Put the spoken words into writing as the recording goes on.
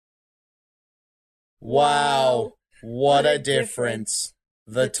Wow, what a difference.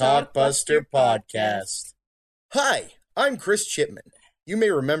 The Talkbuster Podcast. Hi, I'm Chris Chipman. You may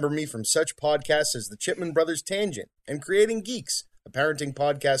remember me from such podcasts as the Chipman Brothers Tangent and Creating Geeks, a parenting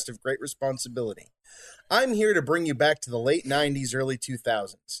podcast of great responsibility. I'm here to bring you back to the late 90s, early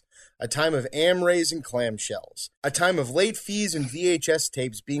 2000s, a time of Amrays and clamshells, a time of late fees and VHS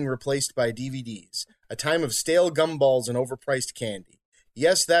tapes being replaced by DVDs, a time of stale gumballs and overpriced candy.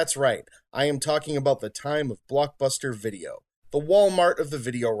 Yes, that's right. I am talking about the time of Blockbuster Video, the Walmart of the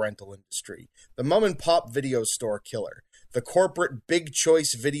video rental industry, the mom-and-pop video store killer, the corporate big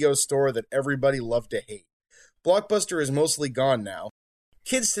choice video store that everybody loved to hate. Blockbuster is mostly gone now.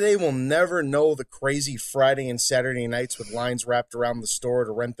 Kids today will never know the crazy Friday and Saturday nights with lines wrapped around the store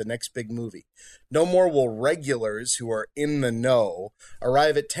to rent the next big movie. No more will regulars who are in the know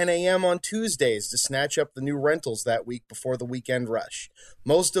arrive at 10 a.m. on Tuesdays to snatch up the new rentals that week before the weekend rush.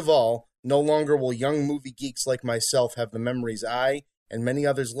 Most of all, no longer will young movie geeks like myself have the memories I, and many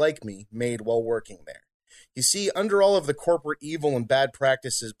others like me, made while working there. You see, under all of the corporate evil and bad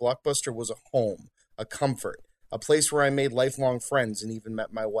practices, Blockbuster was a home, a comfort, a place where I made lifelong friends and even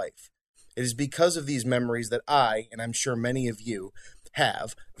met my wife. It is because of these memories that I, and I'm sure many of you,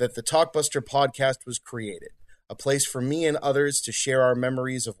 have, that the Talkbuster podcast was created. A place for me and others to share our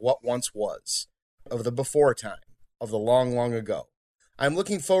memories of what once was, of the before time, of the long, long ago. I'm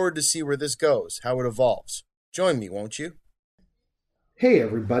looking forward to see where this goes, how it evolves. Join me, won't you? Hey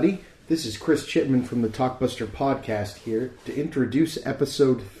everybody, this is Chris Chipman from the Talkbuster podcast here to introduce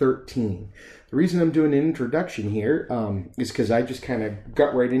episode 13. The reason I'm doing an introduction here is because I just kind of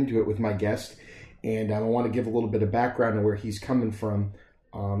got right into it with my guest, and I want to give a little bit of background on where he's coming from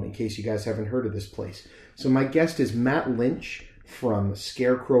in case you guys haven't heard of this place. So my guest is Matt Lynch from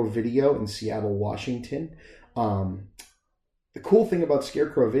Scarecrow Video in Seattle, Washington. The cool thing about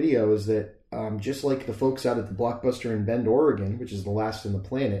Scarecrow Video is that just like the folks out at the Blockbuster in Bend, Oregon, which is the last on the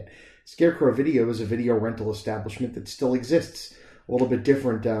planet, Scarecrow Video is a video rental establishment that still exists. A little bit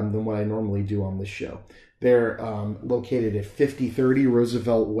different than what I normally do on this show. They're located at 5030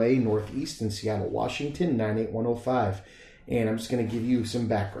 Roosevelt Way, Northeast in Seattle, Washington, 98105. And I'm just going to give you some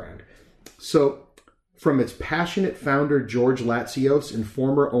background. So, from its passionate founder, George Latsios, and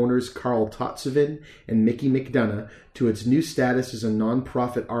former owners Carl Totsevin and Mickey McDonough, to its new status as a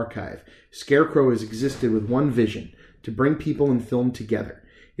non-profit archive, Scarecrow has existed with one vision: to bring people and film together.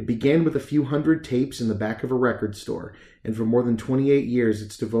 It began with a few hundred tapes in the back of a record store, and for more than 28 years,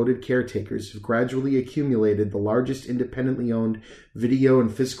 its devoted caretakers have gradually accumulated the largest independently owned video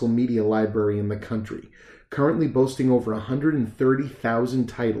and physical media library in the country. Currently boasting over 130,000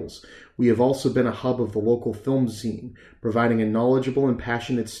 titles, we have also been a hub of the local film scene, providing a knowledgeable and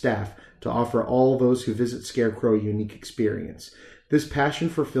passionate staff to offer all those who visit Scarecrow a unique experience. This passion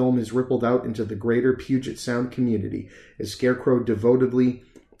for film has rippled out into the greater Puget Sound community as Scarecrow devotedly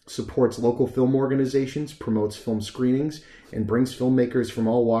supports local film organizations, promotes film screenings, and brings filmmakers from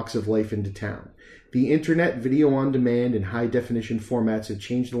all walks of life into town. The internet, video on demand, and high-definition formats have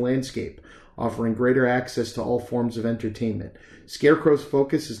changed the landscape, offering greater access to all forms of entertainment. Scarecrow's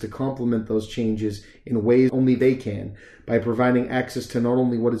focus is to complement those changes in ways only they can, by providing access to not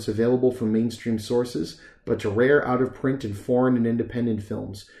only what is available from mainstream sources, but to rare out-of-print and foreign and independent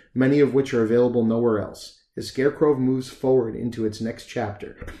films, many of which are available nowhere else. As Scarecrow moves forward into its next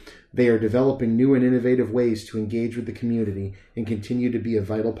chapter, they are developing new and innovative ways to engage with the community and continue to be a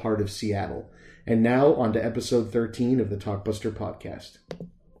vital part of Seattle. And now, on to episode 13 of the Talkbuster podcast.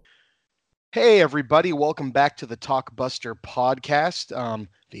 Hey, everybody. Welcome back to the Talkbuster podcast,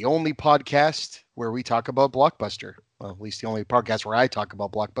 the only podcast where we talk about Blockbuster. Well, at least the only podcast where I talk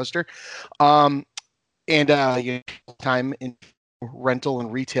about Blockbuster. Time in rental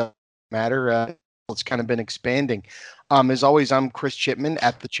and retail matter, it's kind of been expanding. As always, I'm Chris Chipman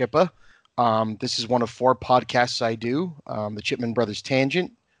at the Chippa. This is one of 4 podcasts I do. The Chipman Brothers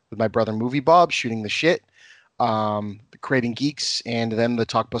Tangent with my brother Movie Bob, Shooting the Shit, the Creating Geeks, and then the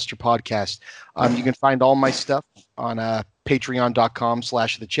Talkbuster podcast. You can find all my stuff on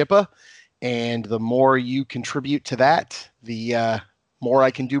patreon.com/thechippa. And the more you contribute to that, the more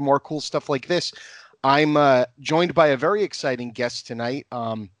I can do more cool stuff like this. I'm joined by a very exciting guest tonight.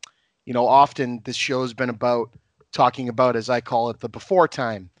 Often this show has been about talking about, as I call it, the before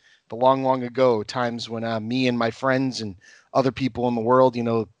time, the long, long ago times when me and my friends and other people in the world,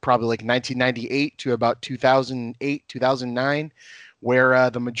 probably like 1998 to about 2008, 2009, where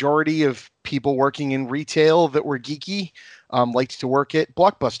the majority of people working in retail that were geeky liked to work at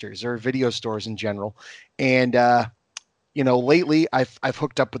Blockbusters or video stores in general. And, lately I've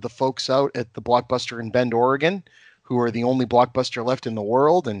hooked up with the folks out at the Blockbuster in Bend, Oregon, who are the only Blockbuster left in the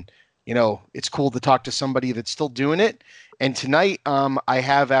world. And it's cool to talk to somebody that's still doing it. And tonight, I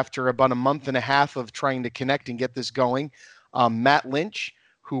have, after about a month and a half of trying to connect and get this going, Matt Lynch,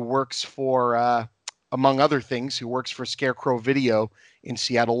 who works for, among other things, who works for Scarecrow Video in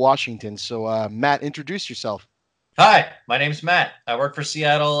Seattle, Washington. So, Matt, introduce yourself. Hi, my name's Matt. I work for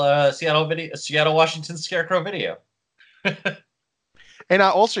Seattle, Washington Scarecrow Video. And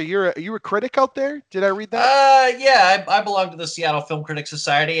also, you're a critic out there? Did I read that? Yeah, I belong to the Seattle Film Critics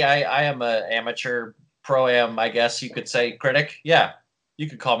Society. I am an amateur pro-am, I guess you could say, critic. Yeah, you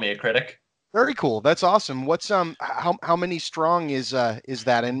could call me a critic. Very cool. That's awesome. What's how many strong is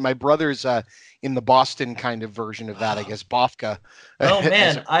that? And my brother's in the Boston kind of version of that, I guess, BOFCA. Oh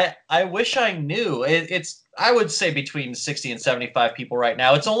man, I wish I knew. It's I would say between 60 and 75 people right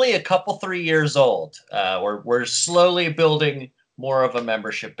now. It's only a couple 3 years old. We're slowly building more of a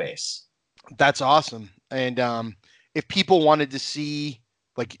membership base. That's awesome. And if people wanted to see,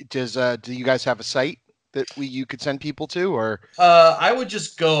 like, do you guys have a site that you could send people to, or? I would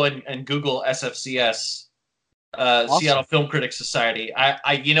just go and Google SFCS, awesome. Seattle Film Critics Society.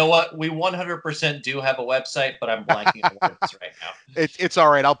 You know what? We 100% do have a website, but I'm blanking on what it is right now. It's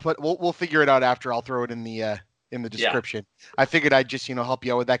all right. We'll figure it out after. I'll throw it in the description. Yeah. I figured I'd just help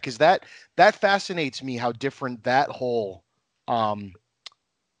you out with that, because that fascinates me, how different that whole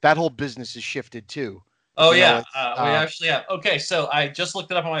business is shifted too. Oh, yeah. We actually have. Okay, so I just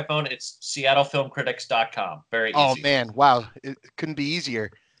looked it up on my phone. It's seattlefilmcritics.com. Very easy. Oh, man. Wow. It couldn't be easier.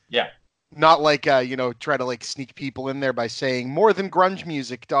 Yeah. Not like, try to sneak people in there by saying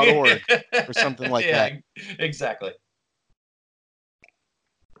morethangrungemusic.org or something like that. Exactly.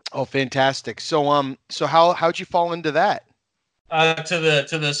 Oh, fantastic. So how'd you fall into that? To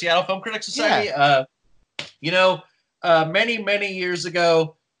the Seattle Film Critics Society? Yeah. Many years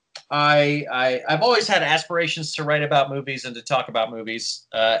ago, I've always had aspirations to write about movies and to talk about movies.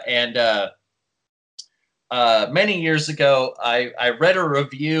 Many years ago, I read a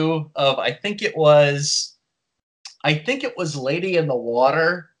review of I think it was Lady in the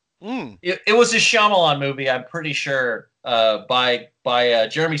Water. It was a Shyamalan movie, I'm pretty sure, by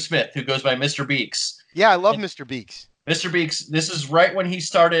Jeremy Smith, who goes by Mr. Beeks. Yeah, I love Mr. Beeks. Mr. Beeks, this is right when he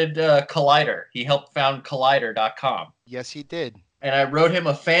started Collider. He helped found Collider.com. Yes, he did. And I wrote him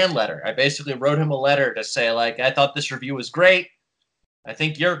a fan letter. I basically wrote him a letter to say, I thought this review was great. I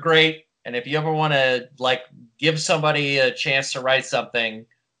think you're great. And if you ever want to, give somebody a chance to write something,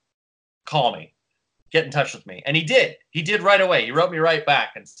 call me. Get in touch with me. And he did. He did right away. He wrote me right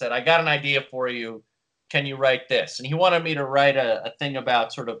back and said, I got an idea for you. Can you write this? And he wanted me to write a thing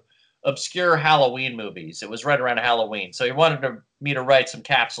about sort of obscure Halloween movies. It was right around Halloween. So he wanted me to write some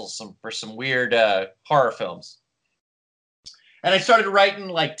capsules for some weird horror films. And I started writing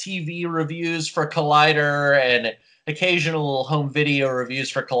TV reviews for Collider and occasional home video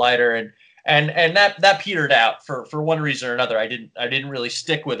reviews for Collider, and that petered out for one reason or another. I didn't really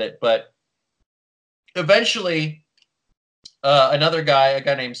stick with it, but eventually a guy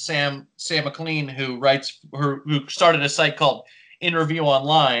named Sam McLean, who started a site called In Review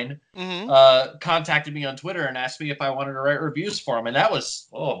Online, contacted me on Twitter and asked me if I wanted to write reviews for him. And that was,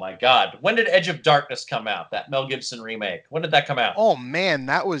 oh my God. When did Edge of Darkness come out? That Mel Gibson remake. When did that come out? Oh man,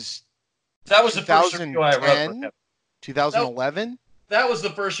 that was the first review I wrote for him. 2011? That was the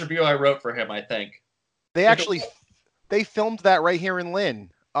first review I wrote for him, I think. They filmed that right here in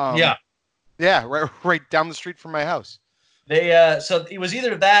Lynn. Yeah, right down the street from my house. So it was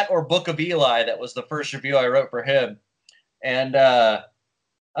either that or Book of Eli. That was the first review I wrote for him. And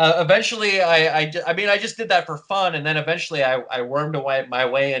eventually, I just did that for fun, and then eventually I wormed my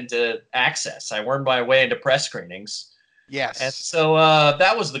way into Access. I wormed my way into press screenings. Yes. And so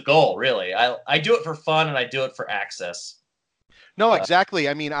that was the goal, really. I do it for fun, and I do it for Access. No, exactly.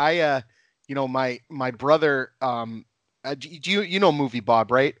 I mean, my brother. Do you know Movie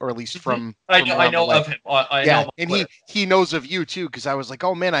Bob, right? Or at least from I know of him. I know and he knows of you too, because I was like,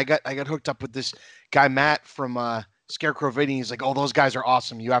 oh man, I got hooked up with this guy Matt from Scarecrow Video. He's like, oh, those guys are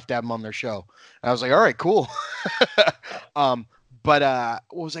awesome. You have to have them on their show. And I was like, all right, cool. But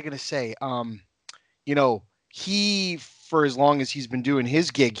what was I gonna say? He, for as long as he's been doing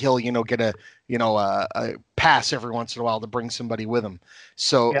his gig, he'll get a pass every once in a while to bring somebody with him.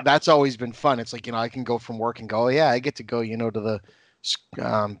 So that's always been fun. It's like, I can go from work and go, oh yeah, I get to go, to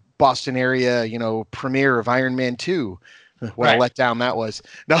the Boston area, premiere of Iron Man 2. What a letdown that was.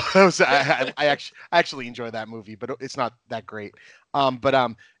 No, I actually enjoy that movie, but it's not that great. But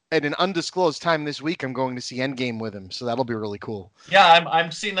at an undisclosed time this week, I'm going to see Endgame with him, so that'll be really cool. Yeah, I'm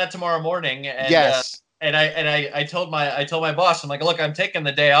seeing that tomorrow morning. And, yes. And I told my boss, I'm like, look, I'm taking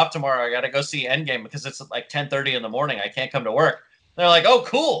the day off tomorrow. I got to go see Endgame because it's 10:30 in the morning. I can't come to work. They're like, "Oh,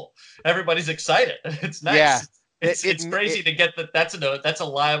 cool!" Everybody's excited. It's nice. Yeah. It's crazy to get that. That's a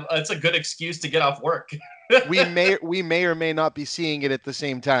live. That's a good excuse to get off work. We may or may not be seeing it at the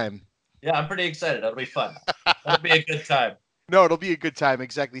same time. Yeah, I'm pretty excited. That'll be fun. That'll be a good time. No, it'll be a good time.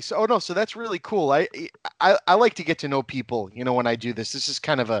 Exactly. So, oh no, so that's really cool. I like to get to know people. When I do this. This is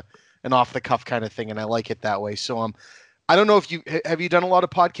kind of an off the cuff kind of thing, and I like it that way. So, I don't know if you have you done a lot of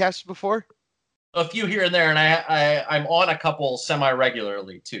podcasts before. A few here and there, and I'm on a couple semi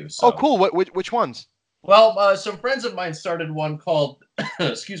regularly too. So. Oh, cool. Which ones? Well, some friends of mine started one called,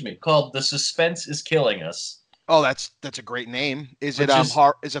 excuse me, called "The Suspense Is Killing Us." Oh, that's a great name. Is it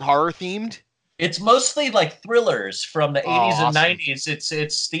is it horror themed? It's mostly like thrillers from the 80s and awesome. 90s.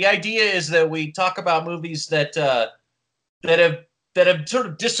 It's the idea is that we talk about movies that have sort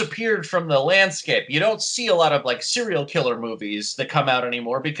of disappeared from the landscape. You don't see a lot of like serial killer movies that come out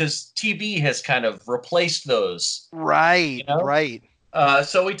anymore because TV has kind of replaced those. Right, right.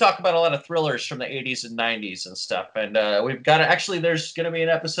 So we talk about a lot of thrillers from the 80s and 90s and stuff. And we've got there's going to be an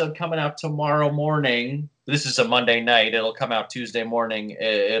episode coming out tomorrow morning. This is a Monday night. It'll come out Tuesday morning.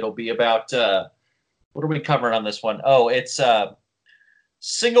 It'll be about, what are we covering on this one? Oh, it's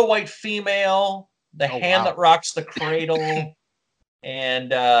Single White Female, The Hand That Rocks the Cradle,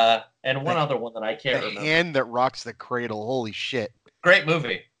 and one other one that I can't remember. The Hand That Rocks the Cradle. Holy shit. Great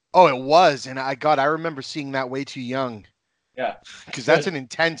movie. Oh, it was. And I remember seeing that way too young. Yeah. Because it's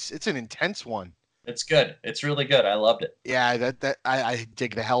an intense one. It's good. It's really good. I loved it. Yeah, I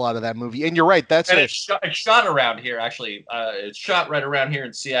dig the hell out of that movie. And you're right. It's shot around here, actually. It's shot right around here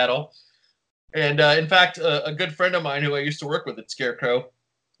in Seattle. And in fact, a good friend of mine who I used to work with at Scarecrow,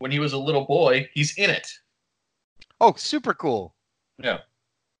 when he was a little boy, he's in it. Oh, super cool. Yeah.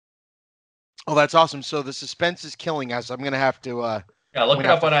 Oh, that's awesome. So The Suspense Is Killing Us. I'm gonna have to look it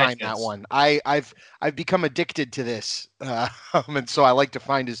up on iTunes. That one. I've become addicted to this, and so I like to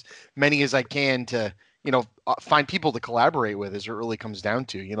find as many as I can to find people to collaborate with. As it really comes down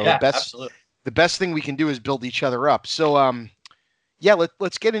to absolutely. The best thing we can do is build each other up. So yeah,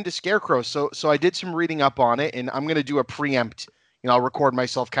 let's get into Scarecrow. So I did some reading up on it, and I'm gonna do a preempt. I'll record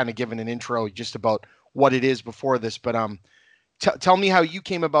myself kind of giving an intro just about what it is before this. But tell me how you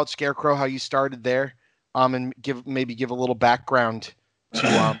came about Scarecrow, how you started there, and give a little background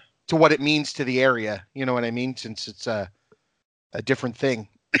to what it means to the area. You know what I mean? Since it's a different thing.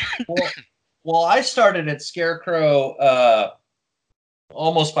 Well, I started at Scarecrow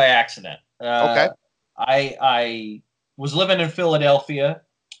almost by accident. Okay. I was living in Philadelphia.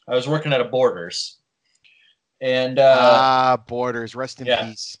 I was working at a Borders. And Borders, rest in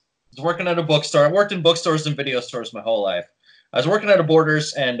peace. I was working at a bookstore. I worked in bookstores and video stores my whole life. I was working at a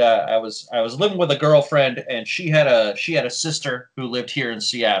Borders, and I was living with a girlfriend, and she had a sister who lived here in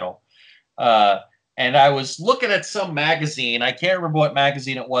Seattle. And I was looking at some magazine. I can't remember what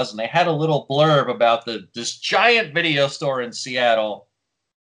magazine it was, and they had a little blurb about this giant video store in Seattle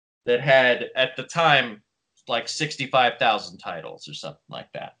that had at the time like 65,000 titles or something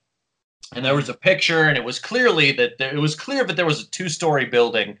like that. And there was a picture, and it was clear that there was a 2-story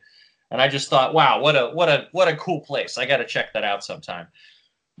building. And I just thought, wow, what a cool place. I got to check that out sometime.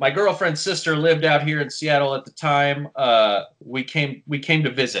 My girlfriend's sister lived out here in Seattle at the time. We came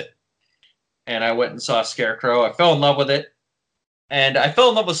to visit, and I went and saw Scarecrow. I fell in love with it, and I fell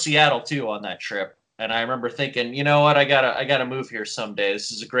in love with Seattle too on that trip. And I remember thinking, you know what, I gotta move here someday.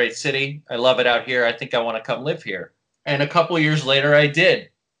 This is a great city. I love it out here. I think I want to come live here. And a couple of years later, I did.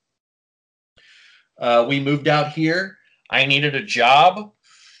 We moved out here. I needed a job.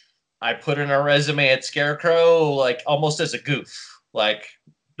 I put in a resume at Scarecrow, like almost as a goof. Like,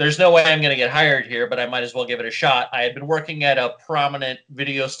 there's no way I'm going to get hired here, but I might as well give it a shot. I had been working at a prominent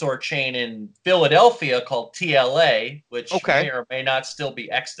video store chain in Philadelphia called TLA, which may or may not still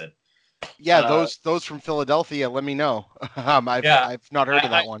be extant. Yeah, those from Philadelphia, let me know. I've not heard of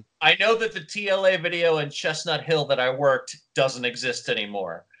that one. I know that the TLA video in Chestnut Hill that I worked doesn't exist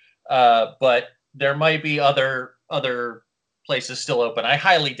anymore. But there might be other places still open. I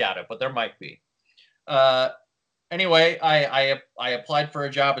highly doubt it, but there might be. Anyway, I applied for a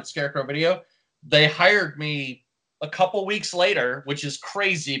job at Scarecrow Video. They hired me a couple weeks later, which is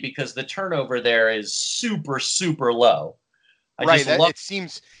crazy because the turnover there is super, super low. It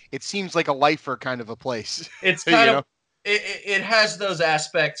seems like a lifer kind of a place. It's kind of it has those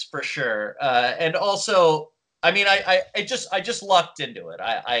aspects for sure, and also, I mean, I just lucked into it.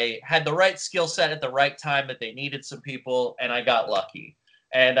 I had the right skill set at the right time that they needed some people, and I got lucky,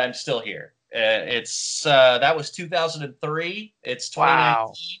 and I'm still here. That was 2003. It's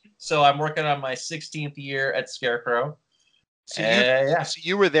 2019, so I'm working on my 16th year at Scarecrow. So Yeah. so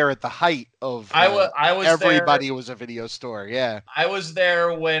you were there at the height of I was everybody there. was a video store. Yeah. I was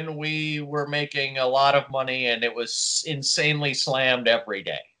there when we were making a lot of money, and it was insanely slammed every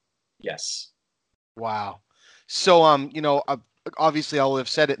day. Yes. Wow. So obviously I'll have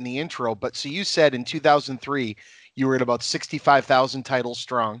said it in the intro, but so you said in 2003 you were at about 65,000 titles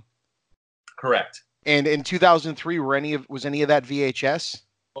strong. Correct. And in 2003 was any of that VHS?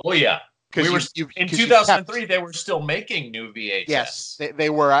 Oh yeah. Because in 2003 they were still making new VHS. Yes, they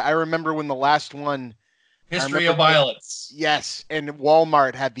were. I remember when the last one, History of Violence. Yes, and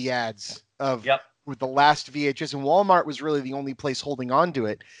Walmart had the ads of Yep. with the last VHS, and Walmart was really the only place holding on to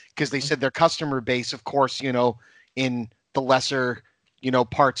it because they said their customer base, of course, in the lesser,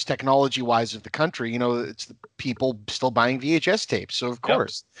 parts technology wise of the country, it's the people still buying VHS tapes. So of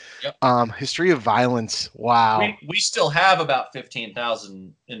course, History of Violence. Wow. We still have about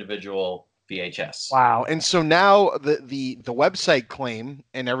 15,000 individual VHS. Wow. And so now the website claim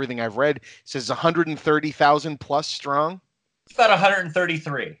and everything I've read says 130,000 plus strong. It's about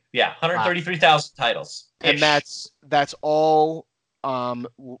 133. Yeah, 133,000 titles. And that's all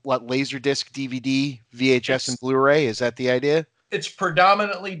what Laserdisc, DVD, VHS, and Blu-ray. Is that the idea? It's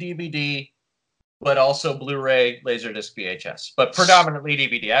predominantly DVD, but also Blu-ray, Laserdisc, VHS, but predominantly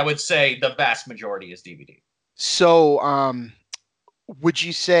DVD. I would say the vast majority is DVD. So, would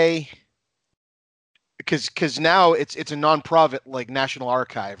you say, because now it's a non-profit like National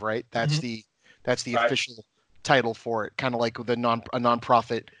Archive, right? That's the right. Official title for it, kind of like a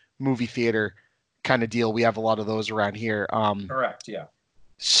non-profit movie theater kind of deal. We have a lot of those around here. Correct. Yeah.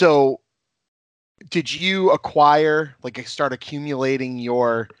 So, did you start accumulating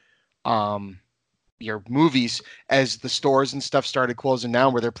your movies as the stores and stuff started closing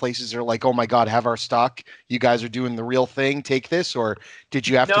down? Were there places that are like, oh my God, have our stock? You guys are doing the real thing. Take this, or did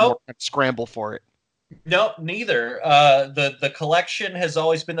you have to scramble for it? No, neither. The collection has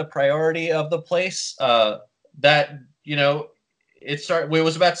always been the priority of the place. It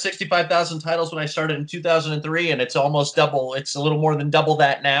was about 65,000 titles when I started in 2003, and it's almost double. It's a little more than double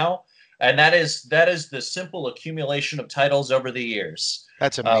that now. And that is the simple accumulation of titles over the years.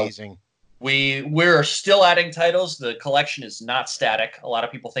 That's amazing. We're still adding titles. The collection is not static. A lot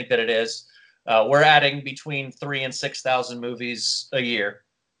of people think that it is. We're adding between 3,000 and 6,000 movies a year,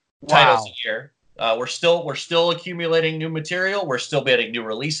 titles a year. We're still accumulating new material. We're still getting new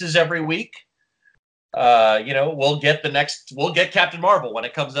releases every week. We'll get Captain Marvel when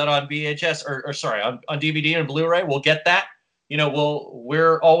it comes out on VHS on DVD and Blu-ray. We'll get that.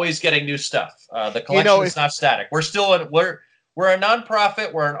 We're always getting new stuff. The collection is not static. We're a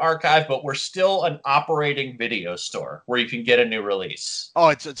nonprofit, we're an archive, but we're still an operating video store where you can get a new release. Oh,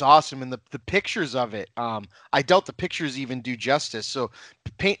 it's awesome, and the pictures of it. I doubt the pictures even do justice. So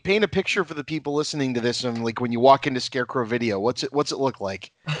paint a picture for the people listening to this, and like when you walk into Scarecrow Video, what's it look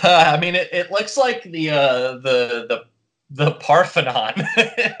like? I mean, it looks like the Parthenon.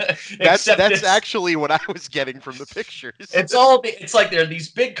 That's actually what I was getting from the pictures. It's like there are these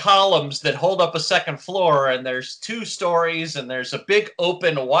big columns that hold up a second floor, and there's 2 stories, and there's a big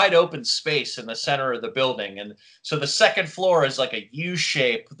wide open space in the center of the building. And so the second floor is like a U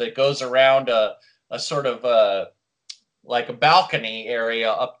shape that goes around a sort of like a balcony area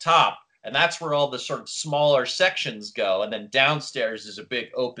up top. And that's where all the sort of smaller sections go. And then downstairs is a big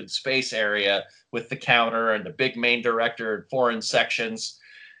open space area with the counter and the big main director and foreign sections.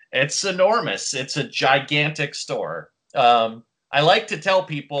 It's enormous. It's a gigantic store. I like to tell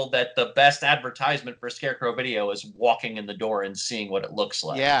people that the best advertisement for Scarecrow Video is walking in the door and seeing what it looks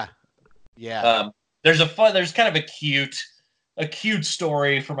like. Yeah. There's kind of a cute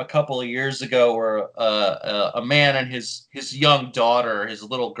story from a couple of years ago where a man and his young daughter, his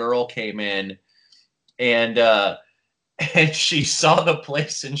little girl, came in, and she saw the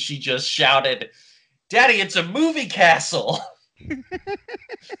place and she just shouted, "Daddy, it's a movie castle!"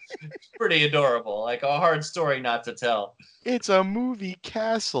 It's pretty adorable, like a hard story not to tell. It's a movie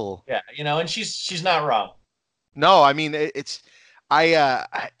castle. Yeah, and she's not wrong. No, I mean it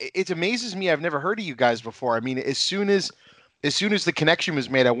amazes me. I've never heard of you guys before. I mean, as soon as the connection was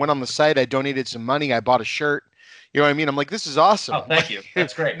made, I went on the site, I donated some money, I bought a shirt. You know what I mean? I'm like, this is awesome. Oh, thank you.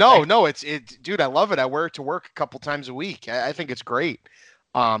 That's great. Dude, I love it. I wear it to work a couple times a week. I think it's great.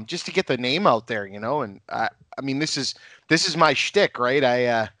 Just to get the name out there, and I mean, this is my shtick,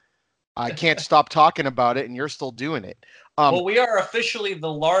 right? I can't stop talking about it, and you're still doing it. Well, we are officially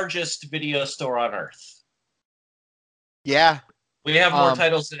the largest video store on Earth. Yeah. We have more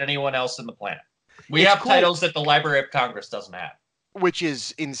titles than anyone else on the planet. We have titles that the Library of Congress doesn't have. Which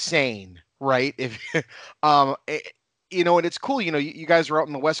is insane, right? If and it's cool. You guys are out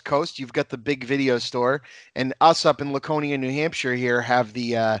on the West Coast. You've got the big video store, and us up in Laconia, New Hampshire, here have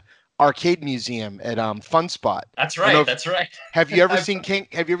the arcade museum at Fun Spot. That's right. That's right. Have you ever seen King?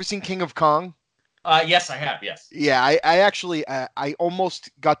 Have you ever seen King of Kong? Yes, I have. Yes. Yeah, I actually I almost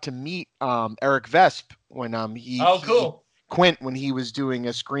got to meet Eric Vesp when cool. Quint when he was doing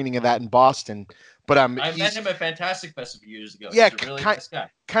a screening of that in Boston. But I met him at Fantastic Fest a few years ago. Yeah, he's a really nice guy.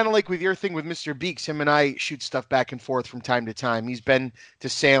 Kind of like with your thing with Mr. Beeks, him and I shoot stuff back and forth from time to time. He's been to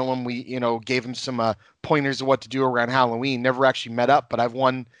Salem. We gave him some pointers of what to do around Halloween. Never actually met up, but I've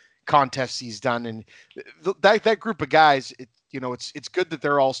won contests he's done, and that group of guys, it's good that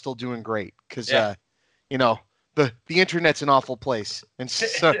they're all still doing great because the internet's an awful place, and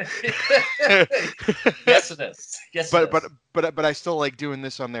so yes, it is. Yes, but I still like doing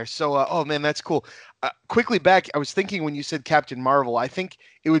this on there. So oh man, that's cool. Quickly back, I was thinking when you said Captain Marvel, I think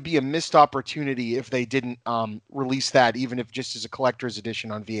it would be a missed opportunity if they didn't release that, even if just as a collector's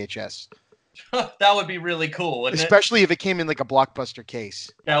edition on VHS. That would be really cool, wouldn't especially if it came in like a Blockbuster case.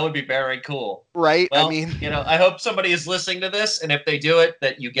 That would be very cool, right? Well, I mean, I hope somebody is listening to this, and if they do it,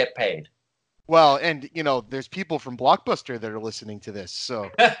 that you get paid. Well, and there's people from Blockbuster that are listening to this, so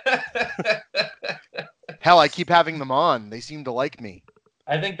hell, I keep having them on. They seem to like me.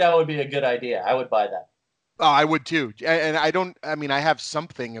 I think that would be a good idea. I would buy that. Oh, I would too. And I have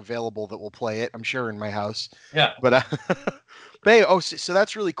something available that will play it, I'm sure, in my house. Yeah. But so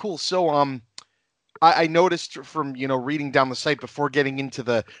that's really cool. So I noticed from reading down the site before getting into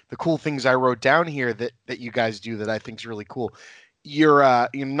the cool things I wrote down here that you guys do that I think is really cool. You're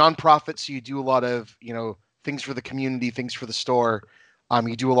nonprofit, so you do a lot of things for the community, things for the store.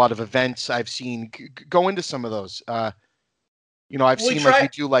 You do a lot of events. I've seen go into some of those. I've seen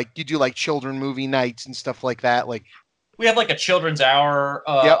you do children movie nights and stuff like that. Like we have like a children's hour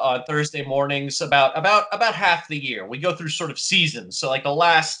on Thursday mornings about half the year. We go through sort of seasons. So like the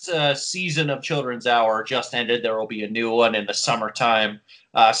last season of children's hour just ended. There will be a new one in the summertime.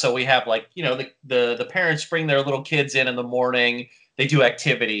 So we have the parents bring their little kids in the morning. They do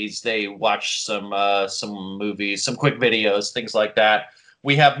activities. They watch some movies, some quick videos, things like that.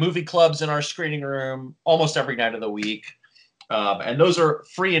 We have movie clubs in our screening room almost every night of the week. And those are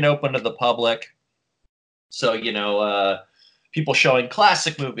free and open to the public. So, people showing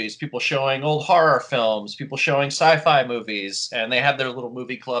classic movies, people showing old horror films, people showing sci-fi movies, and they have their little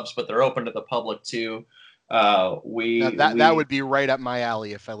movie clubs, but they're open to the public too. That would be right up my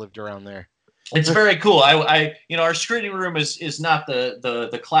alley if I lived around there. It's very cool. Our screening room is not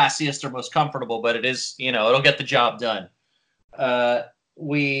the classiest or most comfortable, but it is, it'll get the job done.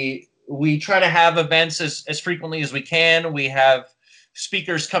 We try to have events as frequently as we can. We have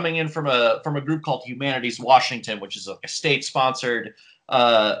speakers coming in from a group called Humanities Washington, which is a state-sponsored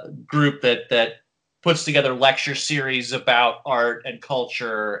group that puts together lecture series about art and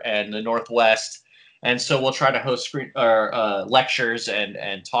culture and the Northwest. And so we'll try to host lectures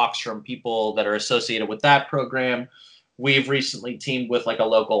and talks from people that are associated with that program. We've recently teamed with a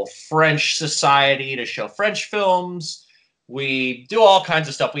local French society to show French films. We do all kinds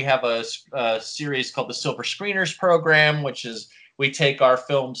of stuff. We have a series called the Silver Screeners Program, which is we take our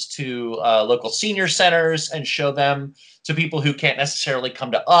films to local senior centers and show them to people who can't necessarily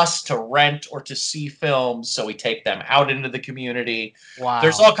come to us to rent or to see films. So we take them out into the community. Wow.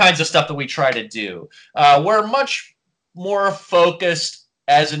 There's all kinds of stuff that we try to do. We're much more focused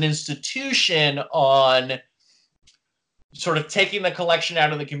as an institution on sort of taking the collection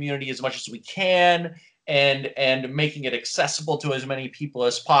out of the community as much as we can and making it accessible to as many people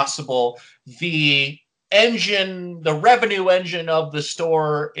as possible. The revenue engine of the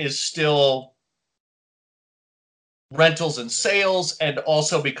store is still rentals and sales, and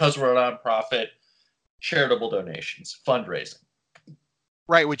also, because we're a nonprofit, charitable donations, fundraising.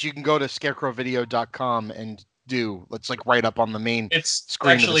 Right, which you can go to scarecrowvideo.com and do. It's right up on the main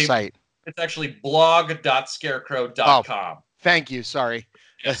screen of the site. It's actually blog.scarecrow.com. Oh, thank you. Sorry.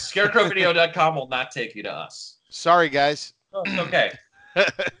 Yes, scarecrowvideo.com will not take you to us. Sorry, guys. Oh, it's okay.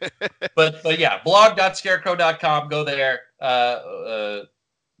 but yeah, blog.scarecrow.com. Go there.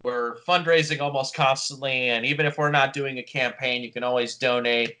 We're fundraising almost constantly, and even if we're not doing a campaign, you can always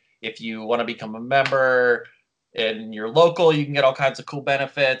donate. If you want to become a member and you're local, you can get all kinds of cool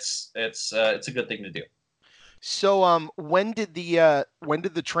benefits. It's a good thing to do. So when did the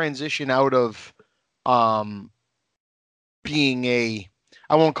transition out of being a,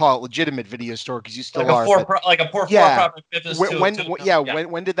 I won't call it legitimate video store because you still are for-profit business.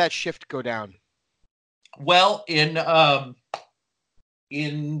 When did that shift go down? Well, in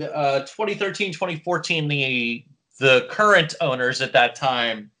 2013, 2014, the current owners at that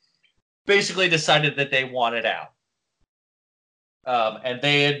time basically decided that they wanted out. And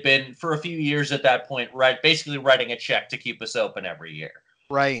they had been for a few years at that point, basically writing a check to keep us open every year,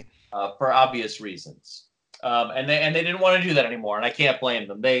 Right. for obvious reasons. And they didn't want to do that anymore, and I can't blame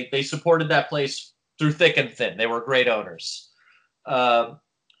them. They supported that place through thick and thin. They were great owners, and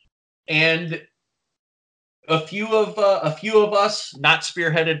a few of us, not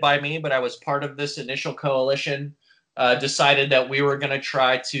spearheaded by me, but I was part of this initial coalition, decided that we were going to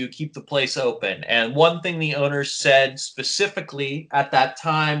try to keep the place open. And one thing the owners said specifically at that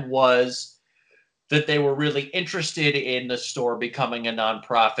time was that they were really interested in the store becoming a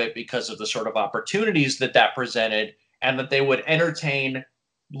nonprofit because of the sort of opportunities that presented, and that they would entertain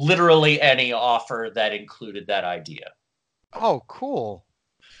literally any offer that included that idea. Oh, cool.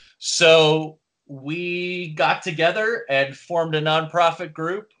 So we got together and formed a nonprofit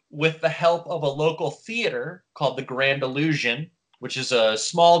group with the help of a local theater called the Grand Illusion, which is a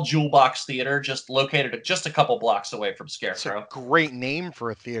small jewel box theater just located just a couple blocks away from It's Scarecrow. a great name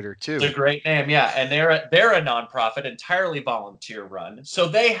for a theater, too. It's a great name, yeah. And they're a nonprofit, entirely volunteer run. So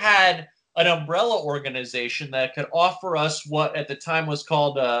they had an umbrella organization that could offer us what at the time was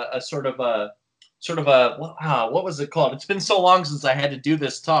called a sort of a what was it called? It's been so long since I had to do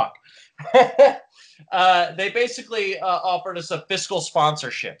this talk. They basically offered us a fiscal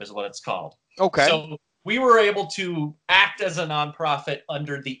sponsorship, is what it's called. Okay. So we were able to act as a nonprofit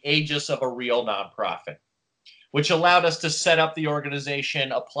under the aegis of a real nonprofit, which allowed us to set up the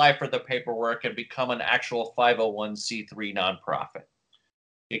organization, apply for the paperwork, and become an actual 501c3 nonprofit.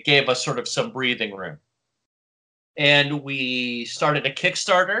 It gave us sort of some breathing room. And we started a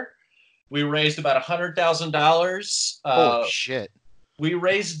Kickstarter. We raised about $100,000. Oh, shit. We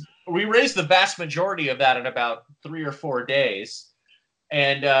raised the vast majority of that in about 3 or 4 days.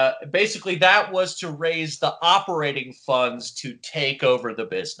 And basically that was to raise the operating funds to take over the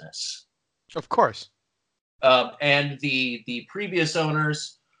business. Of course. And the previous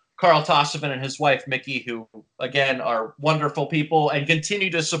owners, Carl Tosseman and his wife, Mickey, who, again, are wonderful people and continue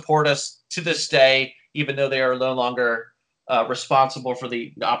to support us to this day, even though they are no longer responsible for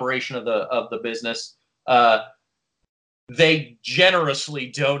the operation of the business. They generously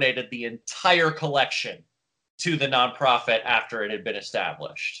donated the entire collection to the nonprofit after it had been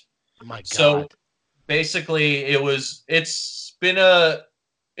established. Oh my God. So basically, it's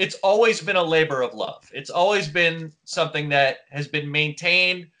always been a labor of love. It's always been something that has been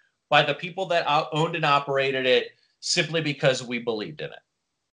maintained by the people that owned and operated it simply because we believed in it.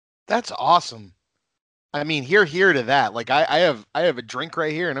 That's awesome. I mean, here to that. Like I have a drink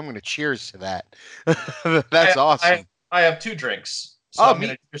right here, and I'm going to cheers to that. That's awesome. I have 2 drinks. So I'm going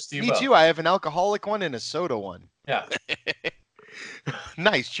to cheers to you both. Me too. I have an alcoholic one and a soda one. Yeah.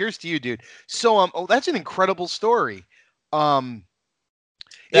 Nice. Cheers to you, dude. So that's an incredible story. That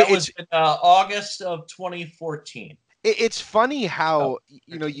was in August of 2014. It's funny how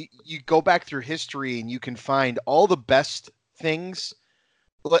you go back through history and you can find all the best things.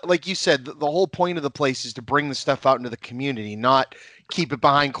 Like you said, the whole point of the place is to bring the stuff out into the community, not keep it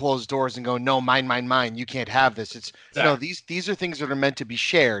behind closed doors and go, no, mine. You can't have this. It's exactly. These are things that are meant to be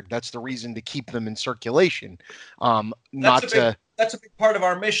shared. That's the reason to keep them in circulation. That's a big part of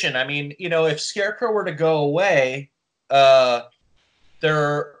our mission. I mean, if Scarecrow were to go away, there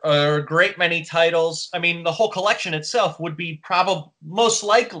are a great many titles. I mean, the whole collection itself would be most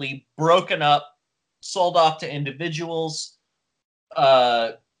likely broken up, sold off to individuals,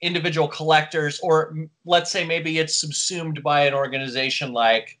 individual collectors, or let's say maybe it's subsumed by an organization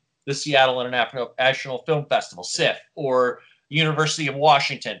like the Seattle International Film Festival, SIFF, or University of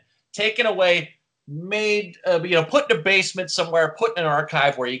Washington, taken away, made, put in a basement somewhere, put in an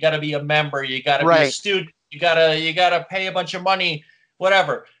archive where you got to be a member, you got to be a student, you got to pay a bunch of money,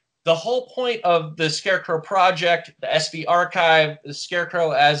 whatever. The whole point of the Scarecrow Project, the SV Archive, the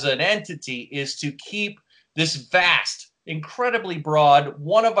Scarecrow as an entity, is to keep this vast, incredibly broad,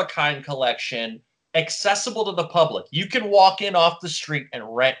 one-of-a-kind collection accessible to the public. You can walk in off the street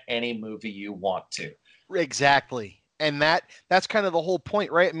and rent any movie you want to. Exactly. And that's kind of the whole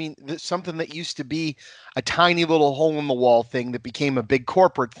point, right? I mean, something that used to be a tiny little hole-in-the-wall thing that became a big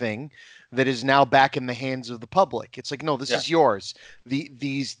corporate thing that is now back in the hands of the public. It's like, no, this is yours.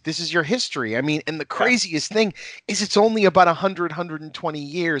 This is your history. I mean, and the craziest thing is it's only about 120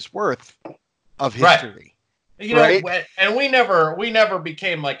 years worth of history. Right. And we never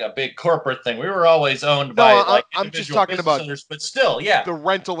became like a big corporate thing. We were always owned by I'm just talking about owners, but still, the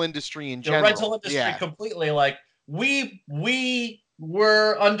rental industry in general. The rental industry completely. Like we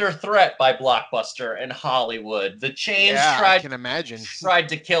were under threat by Blockbuster and Hollywood. The chains tried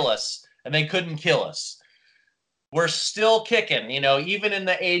to kill us, and they couldn't kill us. we're still kicking. Even in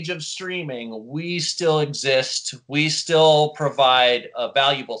the age of streaming, we still exist. We still provide a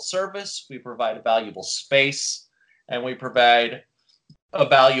valuable service. We provide a valuable space, and we provide a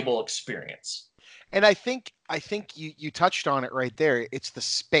valuable experience. And I think you touched on it right there. It's the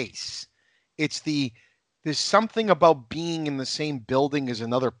space. There's something about being in the same building as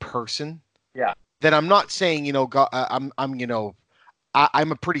another person. Yeah. That I'm not saying,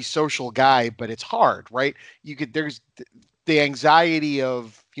 I'm a pretty social guy, but it's hard, right? There's the anxiety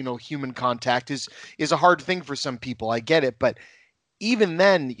of, human contact is a hard thing for some people. I get it. But even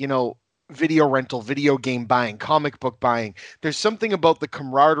then, video rental, video game buying, comic book buying, there's something about the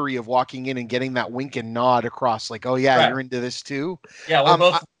camaraderie of walking in and getting that wink and nod across, like, oh yeah, right. You're into this too. Yeah.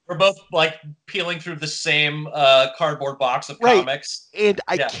 We're both like peeling through the same cardboard box of comics. And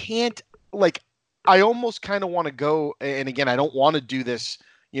I can't, like, I almost kind of want to go, and again, I don't want to do this,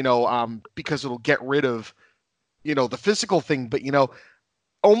 because it'll get rid of, the physical thing, but,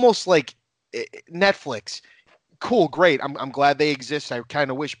 almost like Netflix. Cool, great. I'm glad they exist. I kind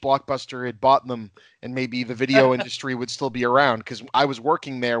of wish Blockbuster had bought them and maybe the video industry would still be around, because I was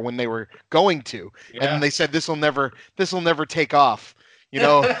working there when they were going to. Yeah. And they said, this will never take off.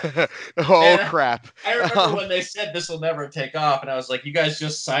 Crap. I remember when they said this will never take off, and I was like, you guys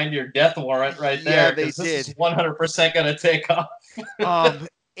just signed your death warrant right there. Yeah, they did. This is 100% going to take off.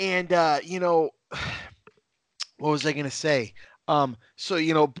 What was I going to say?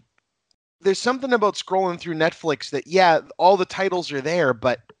 So, there's something about scrolling through Netflix that, yeah, all the titles are there,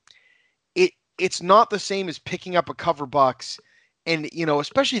 but it's not the same as picking up a cover box. And,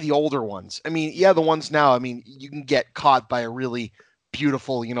 especially the older ones. I mean, yeah, the ones now, I mean, you can get caught by a really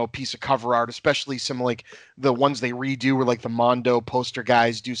beautiful, piece of cover art, especially some like the ones they redo where like the Mondo poster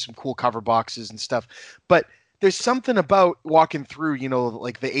guys do some cool cover boxes and stuff. But there's something about walking through,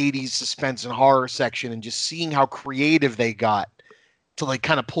 like the 80s suspense and horror section and just seeing how creative they got to like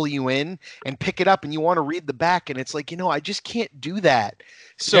kind of pull you in and pick it up, and you want to read the back, and it's like, I just can't do that.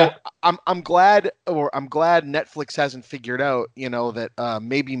 So yeah. I'm glad Netflix hasn't figured out, that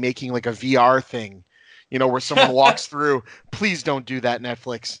maybe making like a VR thing, where someone walks through. Please don't do that,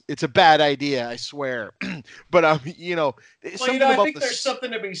 Netflix. It's a bad idea, I swear. But I think there's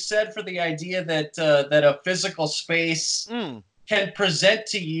something to be said for the idea that a physical space can present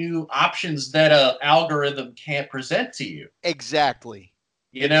to you options that an algorithm can't present to you. Exactly.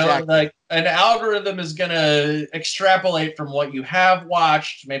 Like an algorithm is going to extrapolate from what you have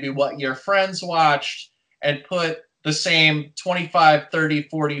watched, maybe what your friends watched, and put the same 25, 30,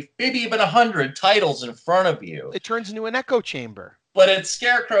 40, maybe even 100 titles in front of you. It turns into an echo chamber. But at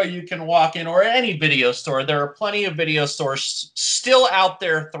Scarecrow, you can walk in, or any video store. There are plenty of video stores still out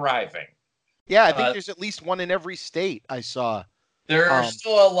there thriving. Yeah, I think there's at least one in every state I saw. There are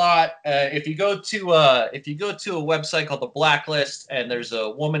still a lot. If you go to a website called The Blacklist, and there's a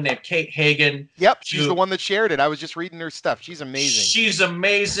woman named Kate Hagen. Yep, she's the one that shared it. I was just reading her stuff. She's amazing. She's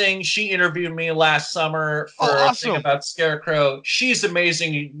amazing. She interviewed me last summer for a thing about Scarecrow. She's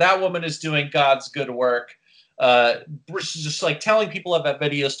amazing. That woman is doing God's good work. She's just like telling people about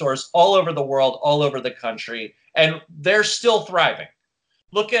video stores all over the world, all over the country, and they're still thriving.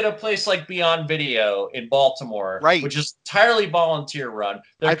 Look at a place like Beyond Video in Baltimore, right, which is entirely volunteer run.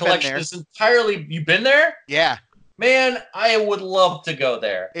 Their collection is entirely... You've been there? Yeah. Man, I would love to go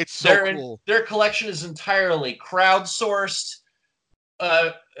there. It's so cool. Their collection is entirely crowdsourced.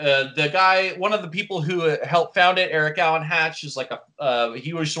 The guy, one of the people who helped found it, Eric Allen Hatch, is like he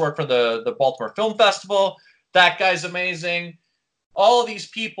used to work for the Baltimore Film Festival. That guy's amazing. All of these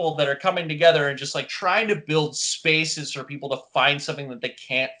people that are coming together and just like trying to build spaces for people to find something that they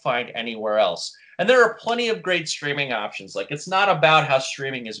can't find anywhere else. And there are plenty of great streaming options. Like, it's not about how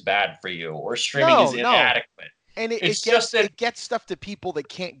streaming is bad for you or streaming is inadequate. And it gets stuff to people that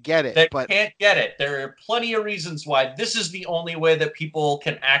can't get it. Can't get it. There are plenty of reasons why this is the only way that people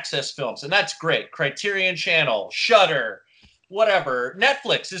can access films. And that's great. Criterion Channel, Shudder, whatever.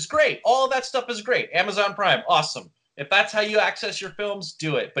 Netflix is great. All of that stuff is great. Amazon Prime, awesome. If that's how you access your films,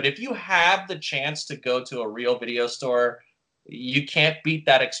 do it. But if you have the chance to go to a real video store, you can't beat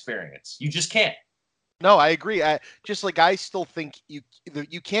that experience. You just can't. No, I agree. I still think you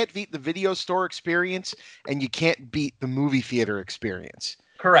can't beat the video store experience, and you can't beat the movie theater experience.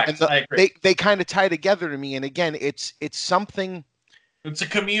 Correct. I agree. They kind of tie together to me. And again, it's something. It's a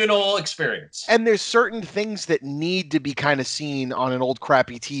communal experience. And there's certain things that need to be kind of seen on an old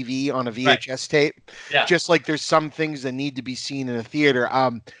crappy TV on a VHS tape. Yeah. Just like there's some things that need to be seen in a theater.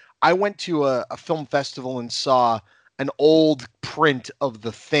 I went to a film festival and saw an old print of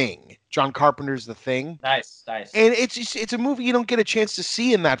The Thing, John Carpenter's The Thing. Nice. And it's a movie you don't get a chance to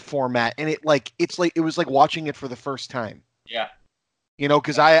see in that format, and it was like watching it for the first time. Yeah.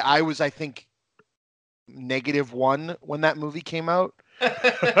 Because I was, I think, -1 when that movie came out.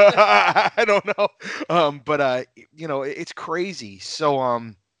 I don't know. But it's crazy. So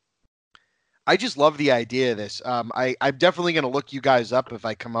I just love the idea of this. I'm definitely going to look you guys up if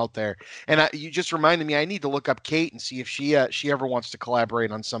I come out there. And you just reminded me, I need to look up Kate and see if she ever wants to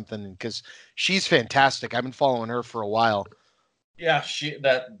collaborate on something, because she's fantastic. I've been following her for a while. Yeah,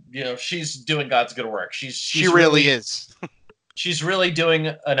 she's doing God's good work. She really is. She's really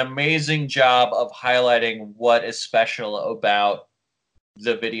doing an amazing job of highlighting what is special about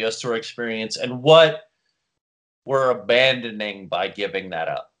the video store experience and what we're abandoning by giving that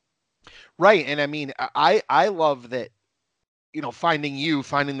up. Right. And I mean, I love that, finding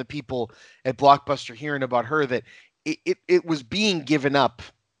the people at Blockbuster, hearing about her, that it was being given up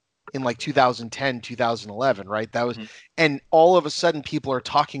in like 2010, 2011, right? That was, and all of a sudden people are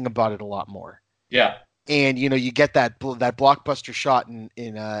talking about it a lot more. Yeah. And, you get that Blockbuster shot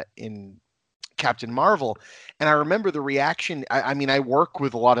in Captain Marvel. And I remember the reaction. I mean, I work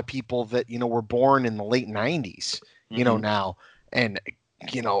with a lot of people that, were born in the late 90s, now. And,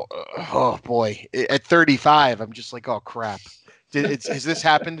 oh boy, at 35, I'm just like, oh crap. Has this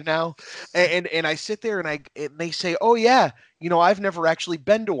happened now? And I sit there and they say, oh yeah, I've never actually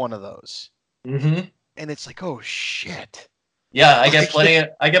been to one of those. Mm-hmm. And it's like, oh shit. Yeah, I get plenty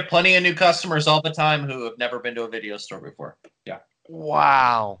of new customers all the time who have never been to a video store before. Yeah.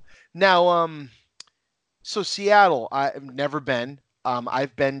 Wow. Now, so Seattle, I've never been.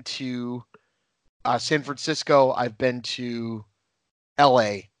 I've been to San Francisco. I've been to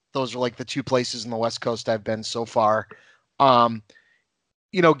LA. Those are like the two places in the West Coast I've been so far.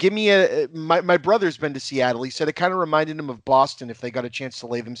 Give me my brother's been to Seattle. He said it kind of reminded him of Boston if they got a chance to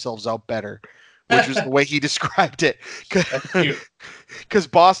lay themselves out better, which was the way he described it. Because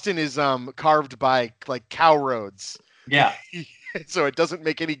Boston is carved by like cow roads. Yeah. So it doesn't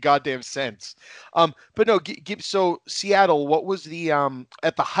make any goddamn sense. But no, so Seattle, what was the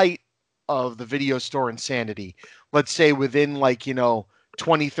at the height of the video store insanity? Let's say within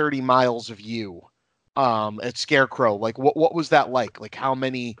 20, 30 miles of you, at Scarecrow, like what was that like? Like how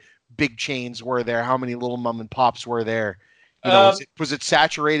many big chains were there? How many little mom and pops were there? Was it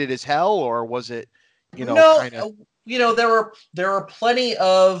saturated as hell, or was it, there were plenty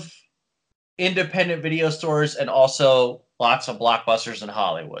of independent video stores and also lots of Blockbusters and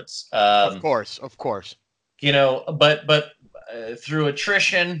Hollywoods. Of course. But through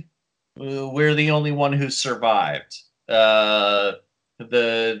attrition, we're the only one who survived. The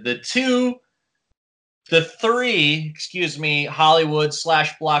three,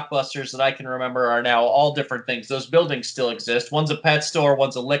 Hollywood/Blockbusters that I can remember are now all different things. Those buildings still exist. One's a pet store,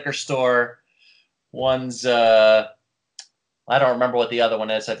 one's a liquor store, one's I don't remember what the other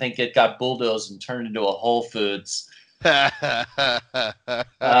one is. I think it got bulldozed and turned into a Whole Foods. Yes.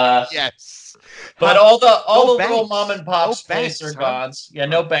 But all the banks. little mom and pop space are huh? gone. Yeah,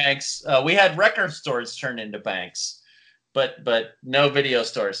 no banks. We had record stores turn into banks, but no video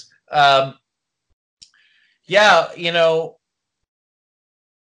stores. The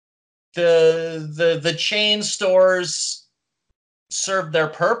chain stores served their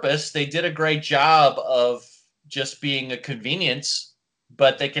purpose. They did a great job of just being a convenience,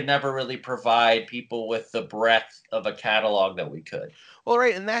 but they could never really provide people with the breadth of a catalog that we could. Well,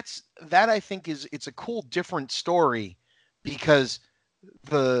 right, and that I think it's a cool different story, because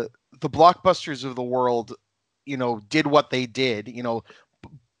the Blockbusters of the world, did what they did.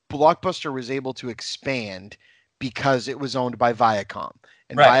 Blockbuster was able to expand because it was owned by Viacom,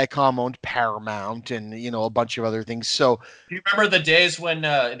 and right. Viacom owned Paramount and a bunch of other things. So do you remember the days when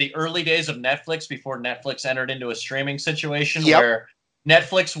the early days of Netflix, before Netflix entered into a streaming situation, where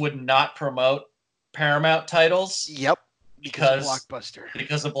Netflix would not promote Paramount titles? Yep. Because of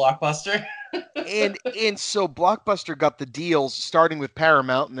Blockbuster. and so Blockbuster got the deals starting with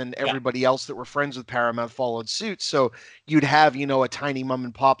Paramount, and then everybody else that were friends with Paramount followed suit. So you'd have, a tiny mom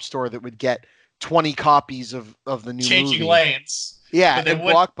and pop store that would get 20 copies of the new Changing movie. Lanes. Yeah, and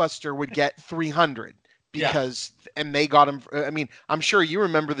Blockbuster would get 300 because, and they got them. I mean, I'm sure you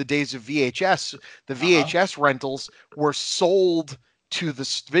remember the days of VHS. The VHS rentals were sold to the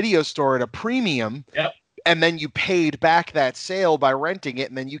video store at a premium. Yep. And then you paid back that sale by renting it,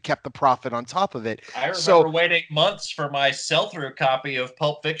 and then you kept the profit on top of it. I remember waiting months for my sell-through copy of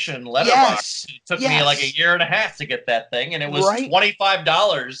Pulp Fiction Letterboxd. It took me like a year and a half to get that thing, and it was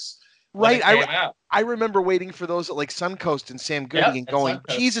 $25 when it Right. came out. I remember waiting for those at like Suncoast and Sam Goody Yep, and at going,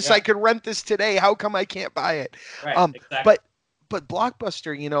 Suncoast, Jesus, yeah. I could rent this today. How come I can't buy it? Right, Um, exactly. but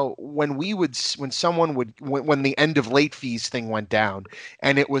Blockbuster, you know, when the end of late fees thing went down,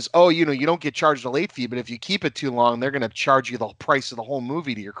 and it was, oh, you know, you don't get charged a late fee, but if you keep it too long, they're going to charge you the price of the whole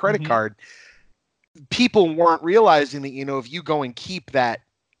movie to your credit Mhm. card. People weren't realizing that, you know, if you go and keep that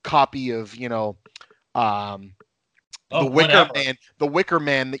copy of, you know, Oh, whatever. The Wicker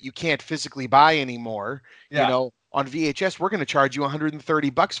Man that you can't physically buy anymore, Yeah. you know, on VHS, we're going to charge you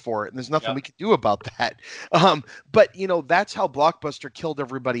 $130 for it, and there's nothing Yep. we can do about that. But you know, that's how Blockbuster killed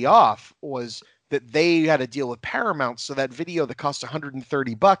everybody off, was that they had a deal with Paramount, so that video that cost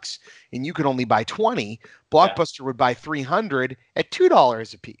 $130 and you could only buy 20, Blockbuster would buy 300 at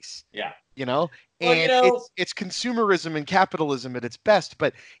 $2 a piece. Yeah. You know, Well, and you know, it's consumerism and capitalism at its best.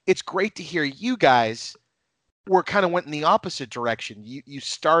 But it's great to hear you guys were kind of went in the opposite direction. You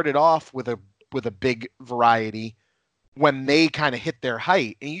started off with a big variety when they kind of hit their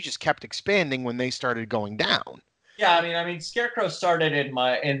height, and you just kept expanding when they started going down. yeah, I mean, Scarecrow started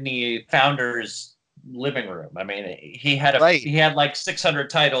in the founder's living room. I mean, he had Right. he had like 600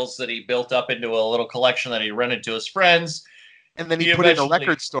 titles that he built up into a little collection that he rented to his friends. And then he He put it in a eventually-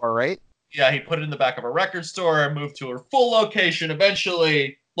 record store, right? Yeah, he put it in the back of a record store, moved to a full location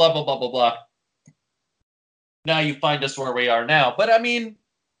eventually, blah, blah, blah, blah, blah. Now you find us where we are now. But I mean,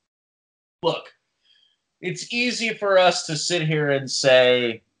 look, it's easy for us to sit here and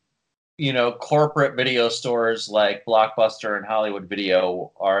say, you know, corporate video stores like Blockbuster and Hollywood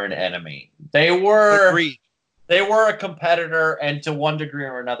Video are an enemy. They were Agreed. a competitor, and to one degree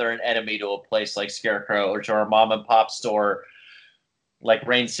or another, an enemy to a place like Scarecrow or to our mom and pop store like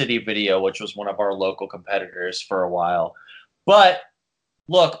Rain City Video, which was one of our local competitors for a while. But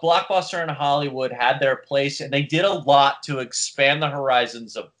look, Blockbuster and Hollywood had their place, and they did a lot to expand the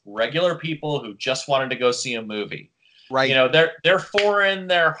horizons of regular people who just wanted to go see a movie. Right. You know, their foreign,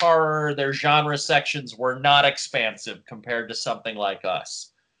 their horror, their genre sections were not expansive compared to something like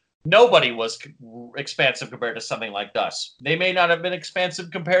us. Nobody was expansive compared to something like us. They may not have been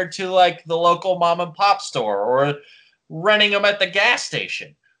expansive compared to like the local mom and pop store or renting them at the gas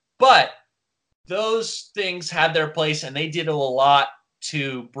station. But those things had their place, and they did a lot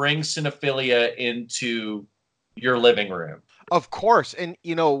to bring cinephilia into your living room. Of course, and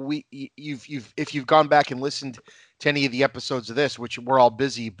you know, if you've gone back and listened to any of the episodes of this, which we're all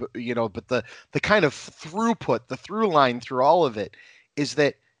busy, but you know, but the kind of throughput, the through line through all of it is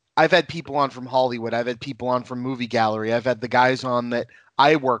that I've had people on from Hollywood, I've had people on from Movie Gallery, I've had the guys on that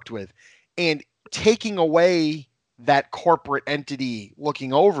I worked with, and taking away that corporate entity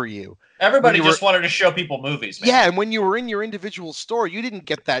looking over you. Everybody just wanted to show people movies, man. Yeah, and when you were in your individual store, you didn't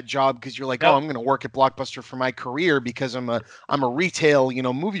get that job because you're like, Nope. oh, I'm going to work at Blockbuster for my career because I'm a retail, you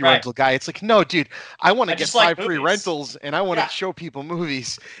know, movie Right. rental guy. It's like, no, dude, I want to I get just like 5 free movies. rentals, and I want Yeah. to show people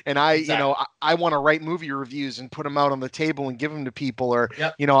movies, and I, you know, I want to write movie reviews and put them out on the table and give them to people, or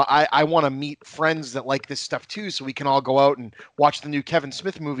Yep. you know, I want to meet friends that like this stuff too, so we can all go out and watch the new Kevin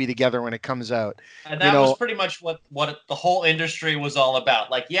Smith movie together when it comes out. And that was pretty much what the whole industry was all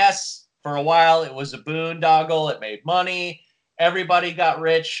about. Like, yes, for a while it was a boondoggle. It made money. Everybody got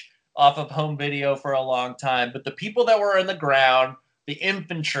rich off of home video for a long time. But the people that were in the ground, the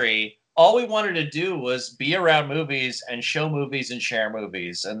infantry, all we wanted to do was be around movies and show movies and share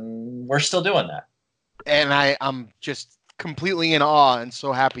movies. And we're still doing that. And I'm just completely in awe and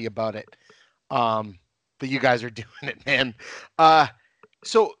so happy about it. That you guys are doing it, man.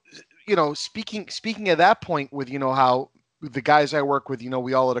 So, you know, speaking of that point with, you know, how the guys I work with, you know,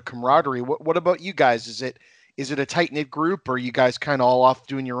 we all had a camaraderie. What about you guys? Is it a tight knit group, or are you guys kind of all off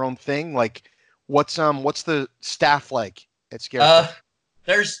doing your own thing? Like, what's the staff like at Scarecrow?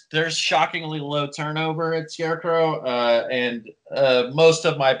 There's shockingly low turnover at Scarecrow, and most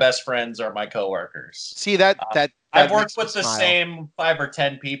of my best friends are my coworkers. See that I've worked makes me with the smile. same 5 or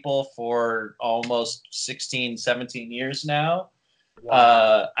 10 people for almost 16, 17 years now.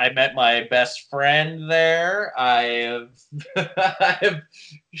 I met my best friend there. I have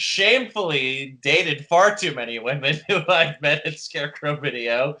shamefully dated far too many women who I've met at Scarecrow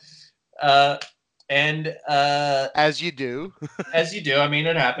Video. As you do. As you do. I mean,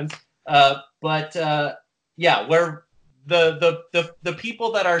 it happens. Yeah, we're the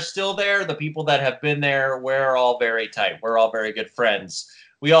people that are still there, the people that have been there, we're all very tight. We're all very good friends.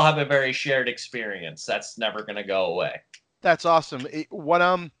 We all have a very shared experience. That's never going to go away. That's awesome. What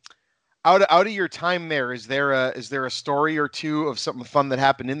out of your time there, is there a story or two of something fun that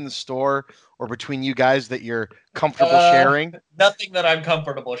happened in the store or between you guys that you're comfortable sharing? Nothing that I'm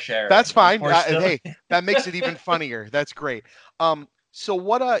comfortable sharing. That's fine. Unfortunately. Hey, that makes it even funnier. That's great. So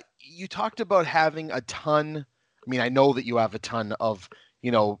what you talked about having a ton. I mean, I know that you have a ton of,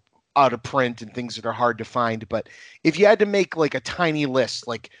 out of print and things that are hard to find, but if you had to make like a tiny list,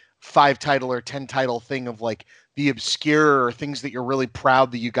 like 5 title or 10 title thing of like the obscure or things that you're really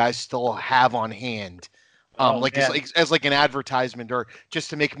proud that you guys still have on hand, like as like an advertisement or just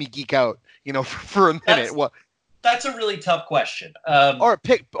to make me geek out, for a minute. That's a really tough question. Or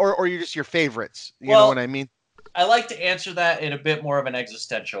pick, or you're just your favorites. You know what I mean? I like to answer that in a bit more of an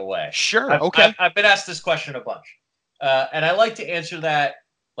existential way. Sure. Okay. I've been asked this question a bunch, and I like to answer that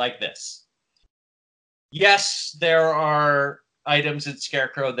like this. Yes, there are items in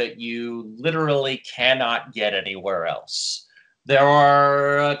Scarecrow that you literally cannot get anywhere else. There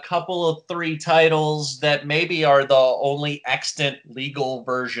are a couple of 3 titles that maybe are the only extant legal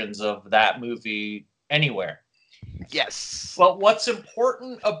versions of that movie anywhere. Yes. But what's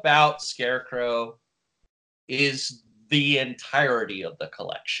important about Scarecrow is the entirety of the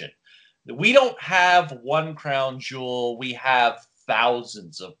collection. We don't have one crown jewel. We have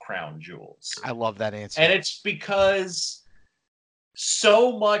thousands of crown jewels. I love that answer. And it's because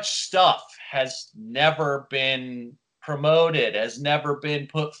so much stuff has never been promoted, has never been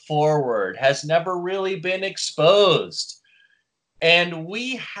put forward, has never really been exposed. And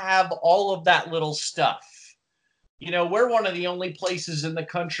we have all of that little stuff. We're one of the only places in the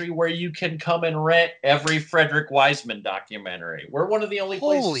country where you can come and rent every Frederick Wiseman documentary. We're one of the only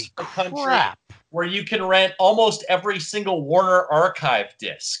places in the country where you can rent almost every single Warner Archive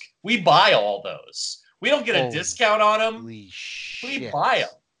disc. We buy all those. We don't get a discount on them. We buy them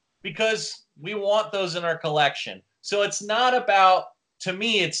because we want those in our collection. So it's not about, to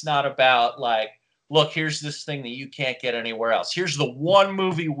me, it's not about like, look, here's this thing that you can't get anywhere else. Here's the one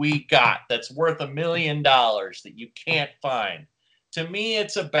movie we got that's worth $1 million that you can't find. To me,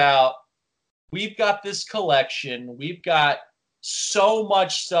 it's about, we've got this collection. We've got so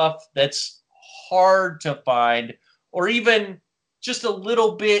much stuff that's hard to find, or even just a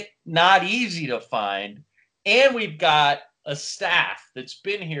little bit not easy to find. And we've got a staff that's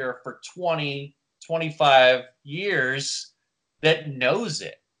been here for 20, 25 years that knows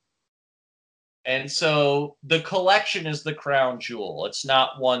it. And so the collection is the crown jewel. It's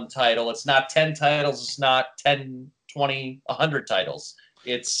not one title. It's not 10 titles. It's not 10, 20, 100 titles.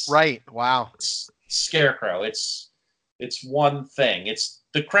 It's right. Wow. It's Scarecrow. It's one thing. It's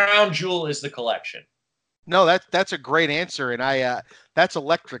the crown jewel is the collection. No, that's a great answer. And that's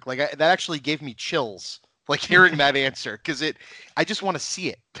electric. Like that actually gave me chills, like hearing that answer. Cause I just want to see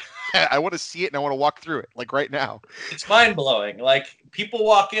it. I want to see it and I want to walk through it like right now. It's mind blowing. Like people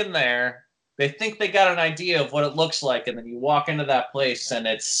walk in there, they think they got an idea of what it looks like, and then you walk into that place, and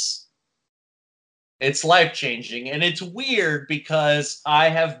it's life-changing. And it's weird because I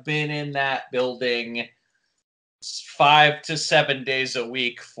have been in that building 5 to 7 days a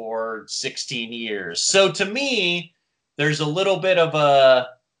week for 16 years. So to me, there's a little bit of a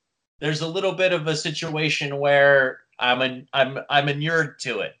situation where I'm inured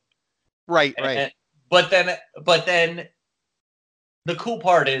to it. Right. But then the cool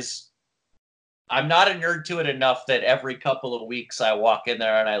part is, I'm not inured to it enough that every couple of weeks I walk in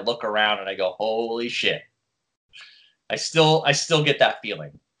there and I look around and I go, holy shit. I still get that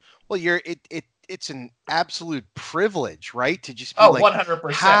feeling. Well, it's an absolute privilege, right? To just be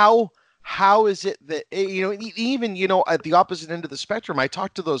 100%. How is it that, even, at the opposite end of the spectrum, I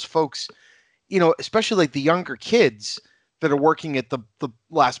talk to those folks, especially like the younger kids that are working at the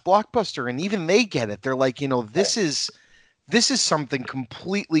last Blockbuster, and even they get it. They're like, this is something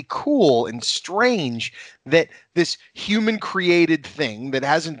completely cool and strange, that this human created thing that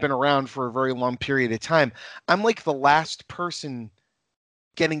hasn't been around for a very long period of time, I'm like the last person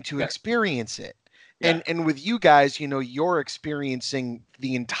getting to experience it. Yeah. And with you guys, you're experiencing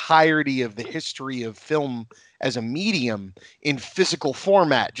the entirety of the history of film as a medium in physical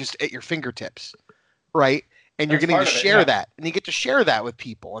format, just at your fingertips, right? And you're getting to share that, and you get to share that with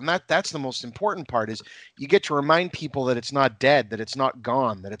people. And that's the most important part, is you get to remind people that it's not dead, that it's not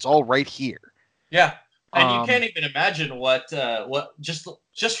gone, that it's all right here. Yeah. And you can't even imagine what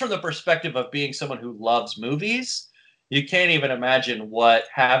just from the perspective of being someone who loves movies, you can't even imagine what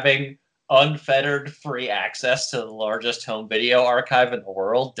having unfettered free access to the largest home video archive in the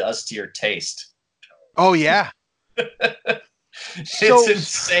world does to your taste. Oh yeah. It's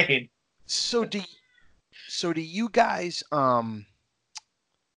insane. So do you guys, I'm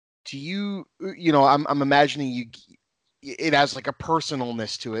imagining it has like a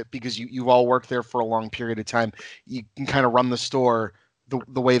personalness to it, because you've all worked there for a long period of time. You can kind of run the store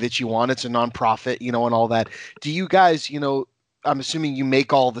the way that you want. It's a nonprofit, and all that. Do you guys, I'm assuming you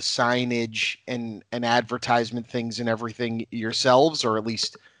make all the signage and advertisement things and everything yourselves, or at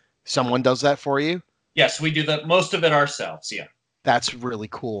least Someone does that for you? Yes, we do most of it ourselves. Yeah. That's really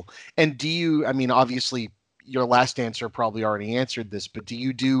cool. And do you, I mean, obviously your last answer probably already answered this, but do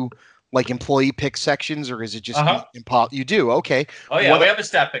you do like employee pick sections, or is it just you do? Okay. Oh yeah, we have a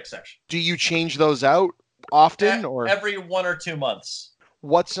staff pick section. Do you change those out often, or every 1 or 2 months?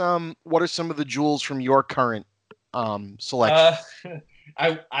 What are some of the jewels from your current selection?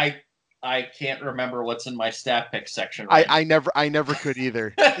 I can't remember what's in my staff pick section. Right I never could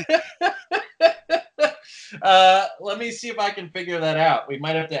either. Let me see if I can figure that out. We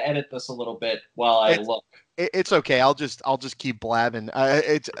might have to edit this a little bit while I look. It's okay. I'll just keep blabbing.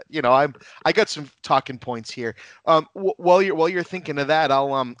 It's I got some talking points here. While you're thinking of that,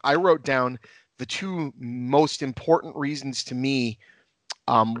 I wrote down the 2 most important reasons to me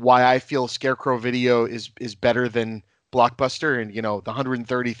why I feel Scarecrow Video is better than Blockbuster, and the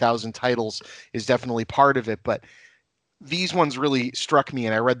 130,000 titles is definitely part of it, but these ones really struck me,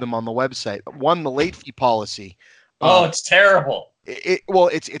 and I read them on the website. One, the late fee policy. It's terrible.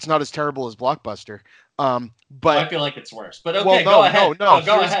 It's not as terrible as Blockbuster, but I feel like it's worse. But okay, go ahead.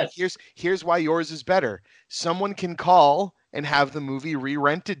 Go ahead. Here's why yours is better. Someone can call and have the movie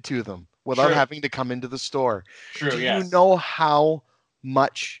re-rented to them without having to come into the store. True. Do you know how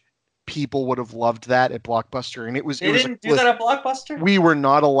much people would have loved that at Blockbuster? And they didn't do that at Blockbuster? We were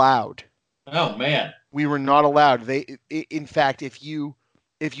not allowed. Oh man. We were not allowed. In fact, if you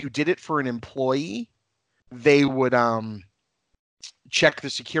did it for an employee, they would check the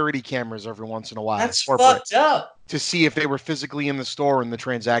security cameras every once in a while. That's fucked up. To see if they were physically in the store and the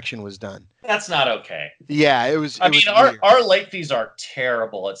transaction was done. That's not okay. Yeah, it was. Our late fees are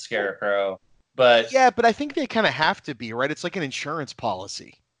terrible at Scarecrow, but I think they kind of have to be, right? It's like an insurance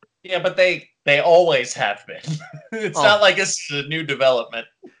policy. Yeah, but they always have been. It's not like it's a new development.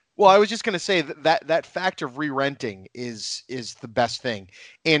 Well, I was just going to say that fact of re-renting is the best thing.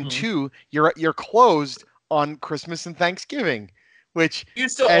 And 2, you're closed on Christmas and Thanksgiving, which you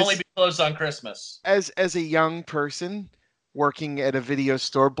still only be closed on Christmas. As a young person working at a video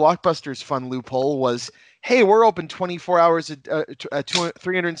store, Blockbuster's fun loophole was, hey, we're open 24 hours,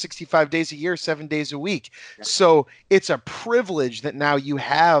 365 days a year, 7 days a week. Yeah. So it's a privilege that now you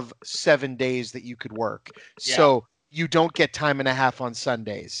have 7 days that you could work. Yeah. So you don't get time and a half on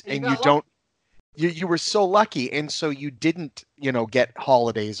Sundays, and you were so lucky. And so you didn't, get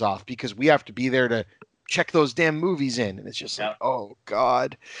holidays off because we have to be there to check those damn movies in. And it's just like, oh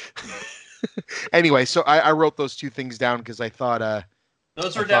God. Anyway, so I wrote those 2 things down because I thought,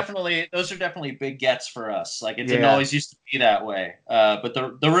 those are definitely big gets for us. Like it didn't always used to be that way. But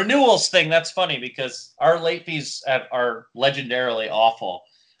the renewals thing, that's funny because our late fees are legendarily awful.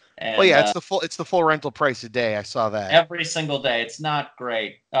 And, it's the full rental price a day. I saw that every single day. It's not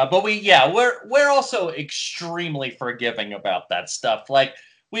great, but we're also extremely forgiving about that stuff. Like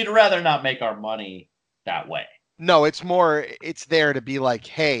we'd rather not make our money that way. No, it's there to be like,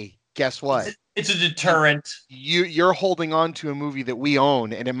 hey, guess what? It's a deterrent. You're holding on to a movie that we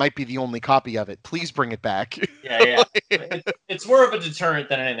own, and it might be the only copy of it. Please bring it back. Yeah. It's more of a deterrent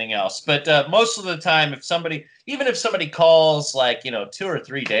than anything else. But most of the time, if somebody calls like 2 or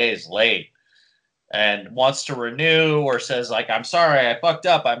 3 days late and wants to renew or says like, I'm sorry, I fucked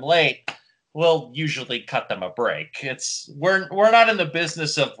up, I'm late, we'll usually cut them a break. We're not in the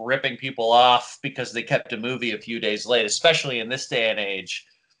business of ripping people off because they kept a movie a few days late, especially in this day and age.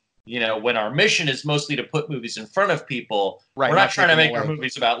 When our mission is mostly to put movies in front of people, we're not trying to make our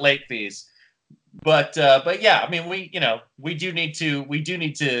movies about late fees. But yeah, I mean, we do need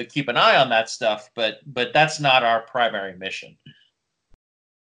to keep an eye on that stuff, but that's not our primary mission.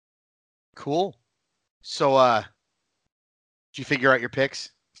 Cool. So, did you figure out your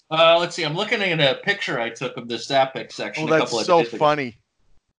picks? Let's see. I'm looking at a picture I took of the stat pick section. Oh, that's so funny.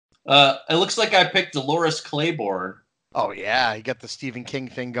 It looks like I picked Dolores Claiborne. Oh, yeah. You got the Stephen King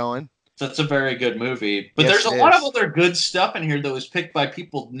thing going. That's a very good movie. But there's a lot of other good stuff in here that was picked by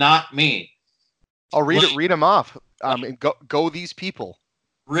people not me. I'll read them off. Go these people.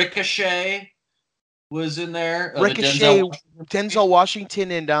 Ricochet was in there. Ricochet, Denzel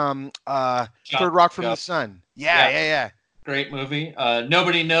Washington, and Third Rock from the Sun. Yeah. Great movie.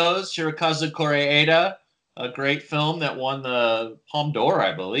 Nobody Knows, Hirokazu Koreeda. A great film that won the Palme d'Or,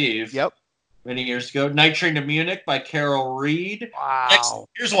 I believe. Yep. Many years ago. Night Train to Munich by Carol Reed. Wow.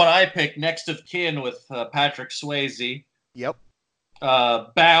 Here's one I picked. Next of Kin with Patrick Swayze. Yep.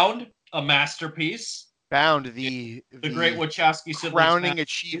 Bound, a masterpiece. Bound, the great Wachowski siblings. Crowning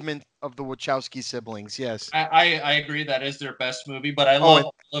achievement of the Wachowski siblings, yes. I agree that is their best movie, but I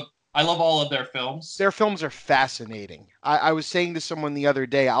love all of their films. Their films are fascinating. I was saying to someone the other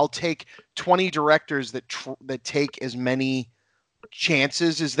day, I'll take 20 directors that take as many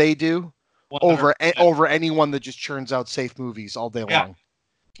chances as they do 100%. over anyone that just churns out safe movies all day long.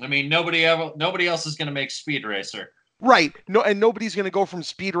 I mean, nobody else is going to make Speed Racer. Right. No, and nobody's going to go from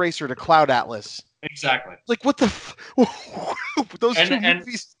Speed Racer to Cloud Atlas. Exactly. Like, what the those two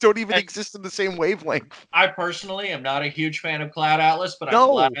movies don't even exist in the same wavelength. I personally am not a huge fan of Cloud Atlas, but I'm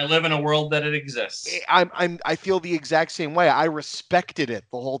glad I live in a world that it exists. I feel the exact same way. I respected it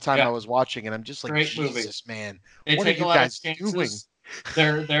the whole time I was watching it. I'm just like, great Jesus, movie. Man. They what take are you a lot guys of chances.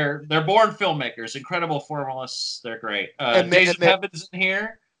 doing? They're born filmmakers, incredible formalists. They're great. Days of Heaven's in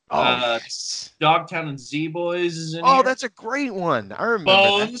here. Yes. Dogtown and Z-Boys is in here. Oh, that's a great one. I remember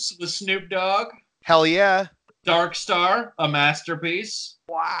Bones with Snoop Dogg. Hell yeah. Dark Star, a masterpiece.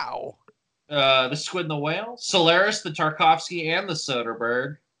 Wow. The Squid and the Whale. Solaris, the Tarkovsky, and the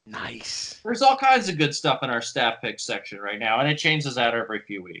Soderbergh. Nice. There's all kinds of good stuff in our staff pick section right now, and it changes out every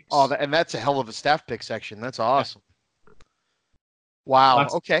few weeks. Oh, and that's a hell of a staff pick section. That's awesome. Wow.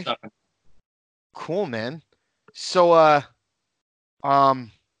 Lots okay. Cool, man. So,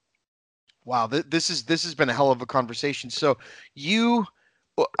 wow, this has been a hell of a conversation. So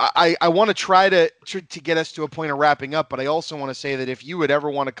I want to try to get us to a point of wrapping up, but I also want to say that if you would ever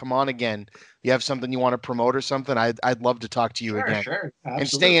want to come on again, you have something you want to promote or something, I'd love to talk to you again. Sure, and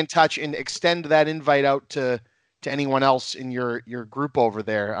stay in touch and extend that invite out to anyone else in your group over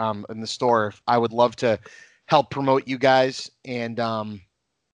there in the store. I would love to help promote you guys and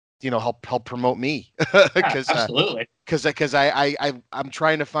help promote me because absolutely. Because I'm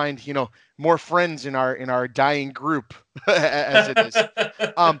trying to find more friends in our dying group as it is.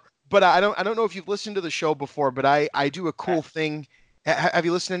 But I don't know if you've listened to the show before, but I do a cool thing. Have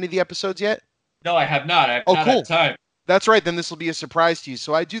you listened to any of the episodes yet? No, I have not. I've not had time. That's right. Then this will be a surprise to you.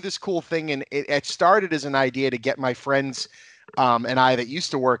 So I do this cool thing, and it started as an idea to get my friends and I that used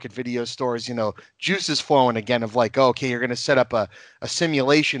to work at video stores, juices flowing again of like, okay, you're going to set up a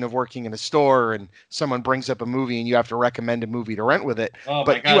simulation of working in a store and someone brings up a movie and you have to recommend a movie to rent with it. Oh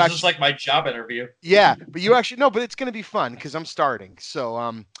my God, this is like my job interview. Yeah, but you actually, no, but it's going to be fun because I'm starting. So,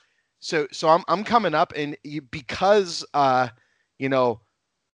 I'm coming up and because,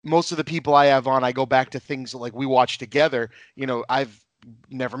 most of the people I have on, I go back to things like we watch together, I've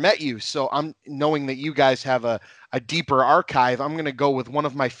never met you. So I'm knowing that you guys have a deeper archive. I'm going to go with one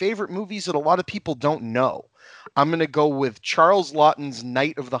of my favorite movies that a lot of people don't know. I'm going to go with Charles Laughton's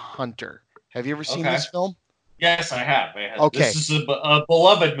Night of the Hunter. Have you ever seen this film? Yes, I have. Okay. This is a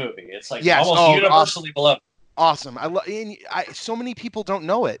beloved movie. It's like almost universally beloved. Awesome. So many people don't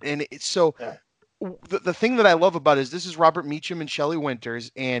know it. And it's so the thing that I love about it is this is Robert Meacham and Shelley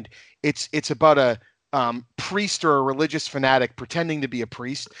Winters. And it's about a priest or a religious fanatic pretending to be a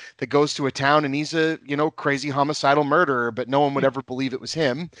priest that goes to a town and he's a crazy homicidal murderer, but no one would ever believe it was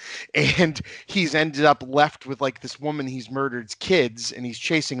him, and he's ended up left with like this woman he's murdered's kids and he's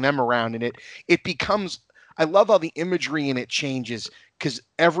chasing them around, and it becomes, I love how the imagery in it changes because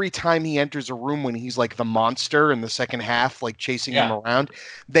every time he enters a room when he's like the monster in the second half, like chasing them around,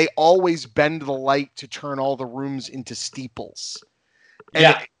 they always bend the light to turn all the rooms into steeples.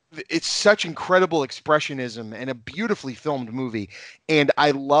 And it's such incredible expressionism and a beautifully filmed movie. And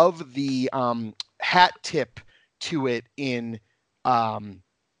I love the hat tip to it in the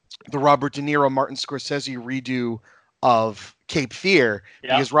Robert De Niro, Martin Scorsese redo of Cape Fear,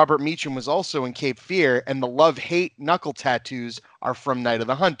 because Robert Meacham was also in Cape Fear, and the love-hate knuckle tattoos are from Night of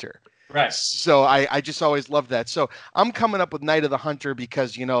the Hunter. Right. So I just always loved that. So I'm coming up with Night of the Hunter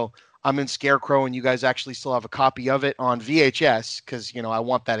because, I'm in Scarecrow and you guys actually still have a copy of it on VHS because, I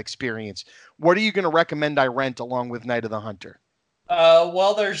want that experience. What are you going to recommend I rent along with Night of the Hunter?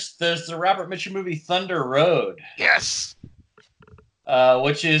 Well, there's the Robert Mitchum movie Thunder Road. Yes.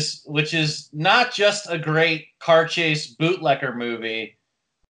 Which is not just a great car chase bootlegger movie,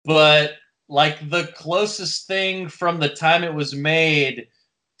 but like the closest thing from the time it was made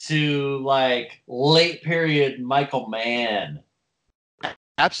to like late period Michael Mann.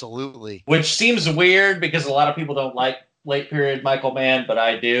 Absolutely. Which seems weird because a lot of people don't like late period Michael Mann, but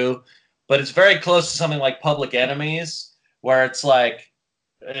I do. But it's very close to something like Public Enemies, where it's like,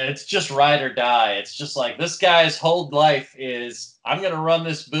 it's just ride or die. It's just like, this guy's whole life is, I'm going to run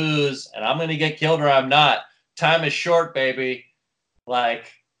this booze and I'm going to get killed or I'm not. Time is short, baby.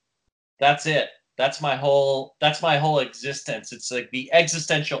 Like, that's it. That's my whole existence. It's like the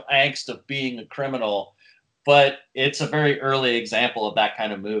existential angst of being a criminal. But it's a very early example of that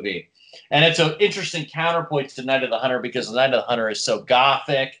kind of movie. And it's an interesting counterpoint to Night of the Hunter because Night of the Hunter is so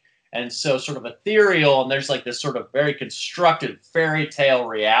gothic and so sort of ethereal, and there's like this sort of very constructed fairy tale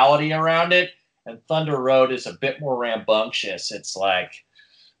reality around it. And Thunder Road is a bit more rambunctious. It's like,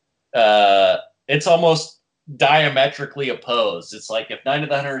 it's almost diametrically opposed. It's like if Night of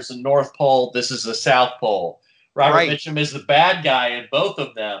the Hunter is the North Pole, this is the South Pole. Robert Right. Mitchum is the bad guy in both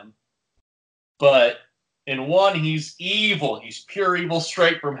of them, but in one he's evil. He's pure evil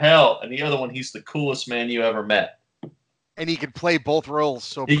straight from hell, and the other one he's the coolest man you ever met. And he could play both roles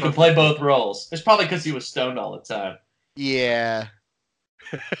so He can play both roles. It's probably because he was stoned all the time. Yeah.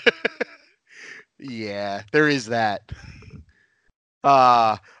 Yeah, there is that.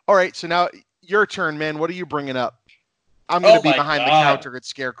 All right, so now your turn, man. What are you bringing up? I'm going to be behind the counter at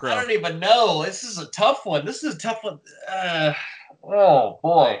Scarecrow. I don't even know. This is a tough one. Oh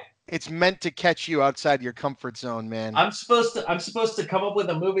boy. It's meant to catch you outside your comfort zone, man. I'm supposed to come up with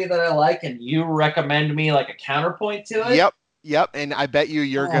a movie that I like, and you recommend me like a counterpoint to it. Yep. And I bet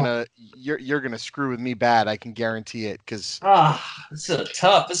you're gonna screw with me bad. I can guarantee it because this is a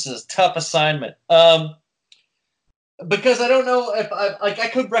tough assignment. Because I don't know if I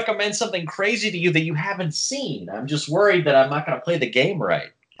could recommend something crazy to you that you haven't seen. I'm just worried that I'm not going to play the game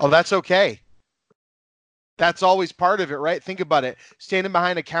right. Oh, that's okay. That's always part of it, right? Think about it. Standing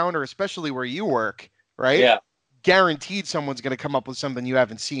behind a counter, especially where you work, right? Yeah. Guaranteed someone's going to come up with something you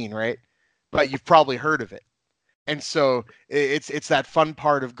haven't seen, right? But you've probably heard of it. And so it's that fun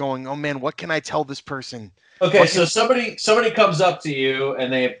part of going, oh man, what can I tell this person? Okay, so somebody comes up to you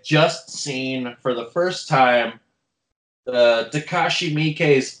and they have just seen for the first time Takashi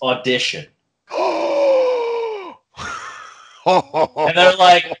Miike's Audition. And they're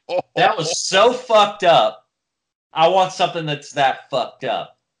like, that was so fucked up. I want something that's that fucked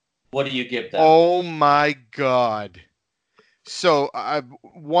up. What do you give them? Oh my God. So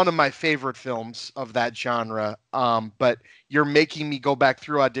one of my favorite films of that genre, but you're making me go back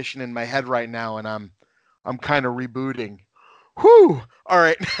through Audition in my head right now, and I'm kind of rebooting. Whew! All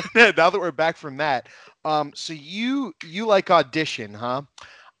right, now that we're back from that, so you like Audition, huh?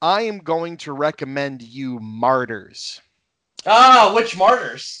 I am going to recommend you Martyrs. Which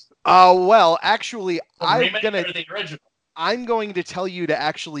Martyrs? Well, actually, the original. I'm going to tell you to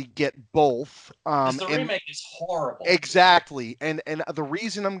actually get both. The remake is horrible. Exactly. And the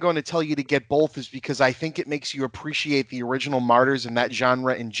reason I'm going to tell you to get both is because I think it makes you appreciate the original Martyrs and that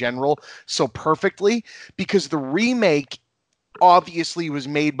genre in general so perfectly, because the remake obviously was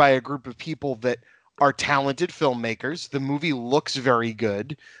made by a group of people that are talented filmmakers. The movie looks very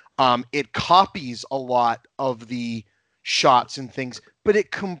good. It copies a lot of the shots and things, but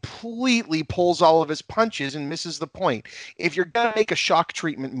it completely pulls all of his punches and misses the point. If you're gonna make a shock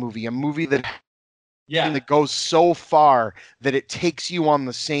treatment movie, a movie that goes so far that it takes you on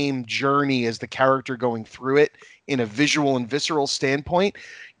the same journey as the character going through it in a visual and visceral standpoint,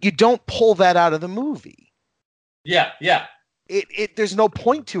 you don't pull that out of the movie. Yeah. There's no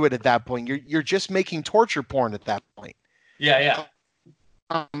point to it at that point. You're just making torture porn at that point. Yeah.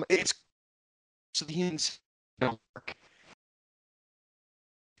 It's so the humans don't work.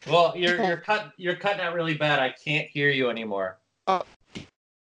 Well, you're cutting out really bad. I can't hear you anymore.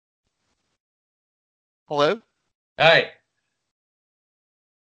 Hello? Hey.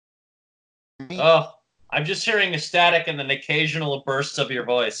 Oh, I'm just hearing a static and then occasional bursts of your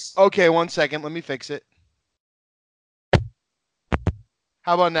voice. Okay, 1 second. Let me fix it.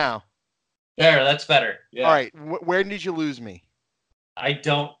 How about now? There, that's better. Yeah. All right. Where did you lose me? I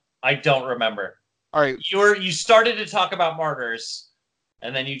don't remember. All right. You started to talk about Martyrs,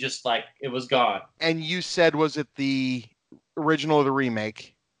 and then you just it was gone. And you said, was it the original or the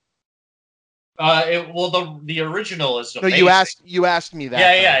remake? The original is amazing. No, you asked me that.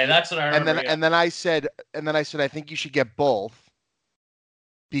 Yeah, that's what I remember. And then I said I think you should get both.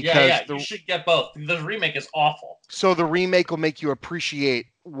 Because you should get both. The remake is awful. So the remake will make you appreciate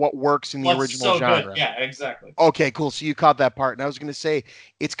what works in the original genre. Good. Yeah, exactly. Okay, cool. So you caught that part. And I was going to say,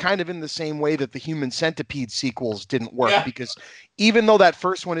 it's kind of in the same way that the Human Centipede sequels didn't work. Yeah. Because even though that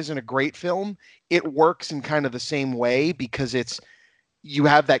first one isn't a great film, it works in kind of the same way because you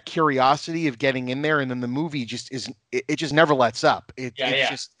have that curiosity of getting in there, and then the movie just never lets up.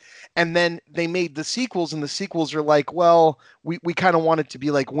 And then they made the sequels, and the sequels are like, well, we kind of want it to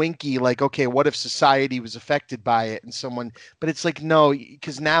be like Winky, like, okay, what if society was affected by it and someone, but it's like, no,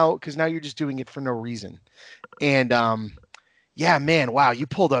 because now you're just doing it for no reason. And yeah, man, wow, you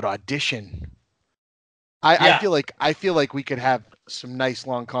pulled out Audition. I feel like we could have some nice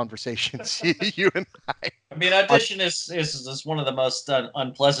long conversations, you and I. I mean, Audition is one of the most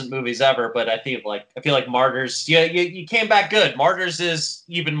unpleasant movies ever, but I feel like Martyrs. Yeah, you came back good. Martyrs is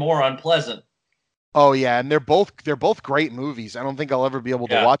even more unpleasant. Oh yeah, and they're both great movies. I don't think I'll ever be able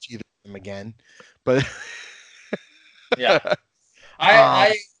to watch either of them again. But yeah,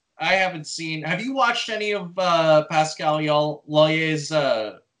 I haven't seen. Have you watched any of Pascal Lauyer's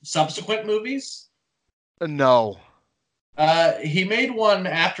subsequent movies? No. He made one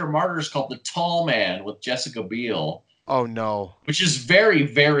after Martyrs called The Tall Man with Jessica Biel. Oh no. Which is very,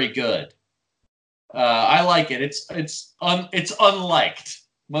 very good. I like it. It's unliked.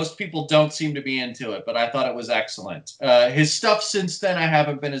 Most people don't seem to be into it, but I thought it was excellent. His stuff since then I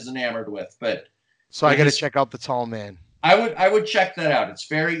haven't been as enamored with, but so I got to check out The Tall Man. I would check that out. It's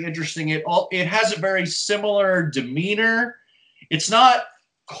very interesting. It has a very similar demeanor. It's not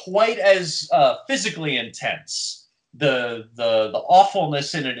quite as physically intense. The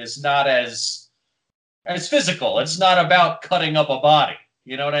awfulness in it is not as physical. It's not about cutting up a body.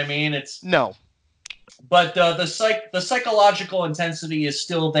 You know what I mean? No. But the psychological intensity is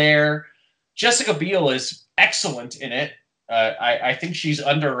still there. Jessica Biel is excellent in it. I think she's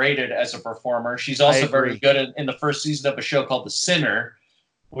underrated as a performer. She's also very good in the first season of a show called The Sinner,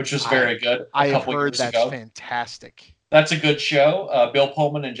 which was very good. I have heard that's fantastic. That's a good show. Bill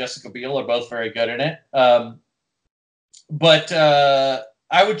Pullman and Jessica Biel are both very good in it. But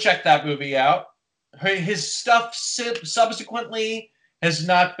I would check that movie out. His stuff subsequently has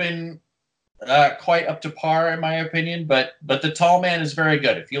not been quite up to par, in my opinion, but The Tall Man is very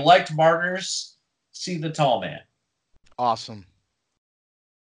good. If you liked Martyrs, see The Tall Man. Awesome.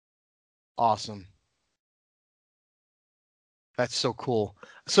 That's so cool.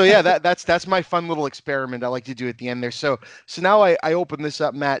 So yeah, that's my fun little experiment I like to do at the end there. So now I open this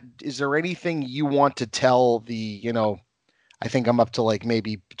up, Matt. Is there anything you want to tell the, I think I'm up to like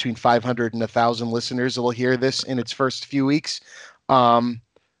maybe between 500 and 1,000 listeners that will hear this in its first few weeks.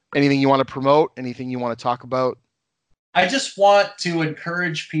 Anything you want to promote? Anything you want to talk about? I just want to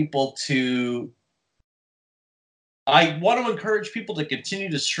encourage people to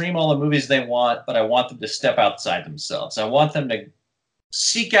continue to stream all the movies they want, but I want them to step outside themselves. I want them to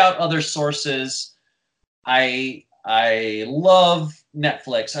seek out other sources. I love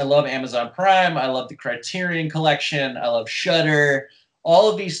Netflix. I love Amazon Prime. I love the Criterion Collection. I love Shudder. All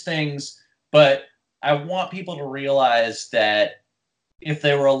of these things, but I want people to realize that if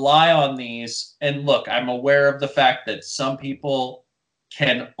they rely on these, and look, I'm aware of the fact that some people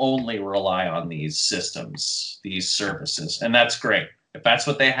can only rely on these systems, these services, and that's great. If that's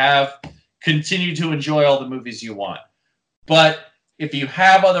what they have, continue to enjoy all the movies you want. But if you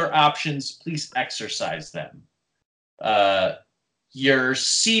have other options, please exercise them. You're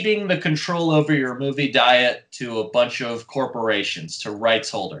ceding the control over your movie diet to a bunch of corporations, to rights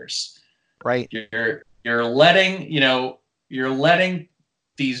holders. Right. You're letting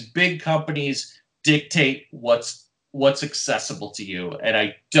these big companies dictate what's accessible to you, and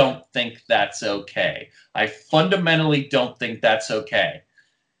I don't think that's okay. I fundamentally don't think that's okay.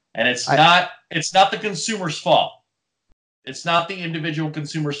 And it's not the consumer's fault. It's not the individual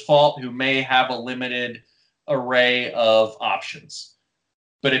consumer's fault who may have a limited array of options.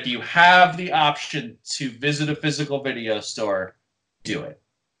 But if you have the option to visit a physical video store, do it.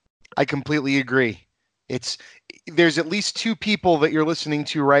 I completely agree. There's at least two people that you're listening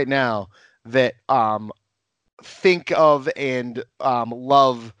to right now that think of and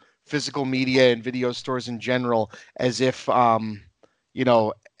love physical media and video stores in general as if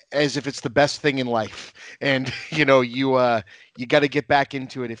it's the best thing in life. And you got to get back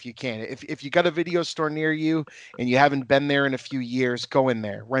into it if you can. If you got a video store near you and you haven't been there in a few years, go in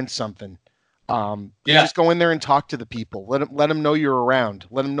there, rent something. Just go in there and talk to the people. Let them know you're around.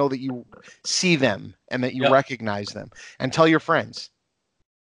 Let them know that you see them and that you recognize them, and tell your friends.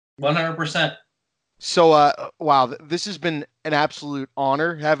 100%. So, wow, this has been an absolute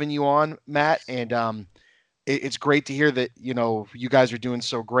honor having you on, Matt. And it's great to hear that, you guys are doing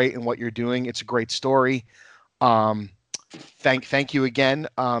so great in what you're doing. It's a great story. Thank you again.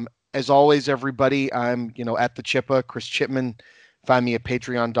 As always, everybody, I'm, at the Chippa, Chris Chipman. Find me at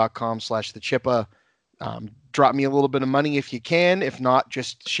patreon.com/thechippa. Drop me a little bit of money if you can. If not,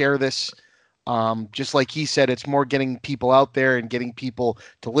 just share this. Just like he said, it's more getting people out there and getting people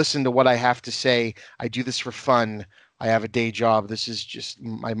to listen to what I have to say. I do this for fun. I have a day job. This is just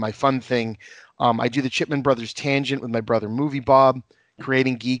my fun thing. I do the Chipman Brothers Tangent with my brother Movie Bob,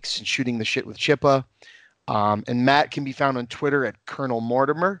 creating geeks and shooting the shit with Chippa. And Matt can be found on Twitter at Colonel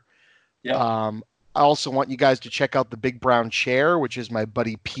Mortimer. Yeah. I also want you guys to check out the Big Brown Chair, which is my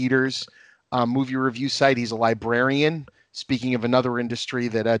buddy Peter's movie review site. He's a librarian. Speaking of another industry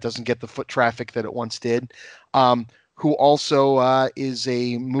that doesn't get the foot traffic that it once did, who also is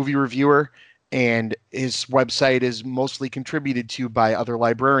a movie reviewer, and his website is mostly contributed to by other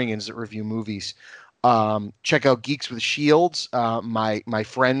librarians that review movies. Check out Geeks with Shields, my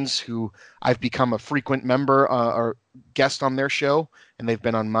friends who I've become a frequent member or guest on their show, and they've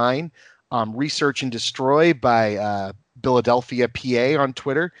been on mine. Research and Destroy by Philadelphia, PA on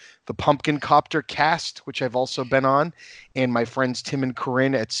Twitter, the Pumpkin Copter Cast, which I've also been on, and my friends Tim and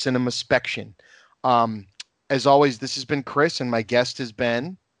Corinne at Cinema Spection. As always, this has been Chris, and my guest has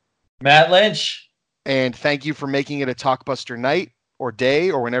been Matt Lynch. And thank you for making it a Talkbuster night or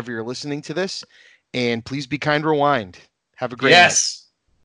day or whenever you're listening to this. And please be kind, rewind. Have a great night. Yes.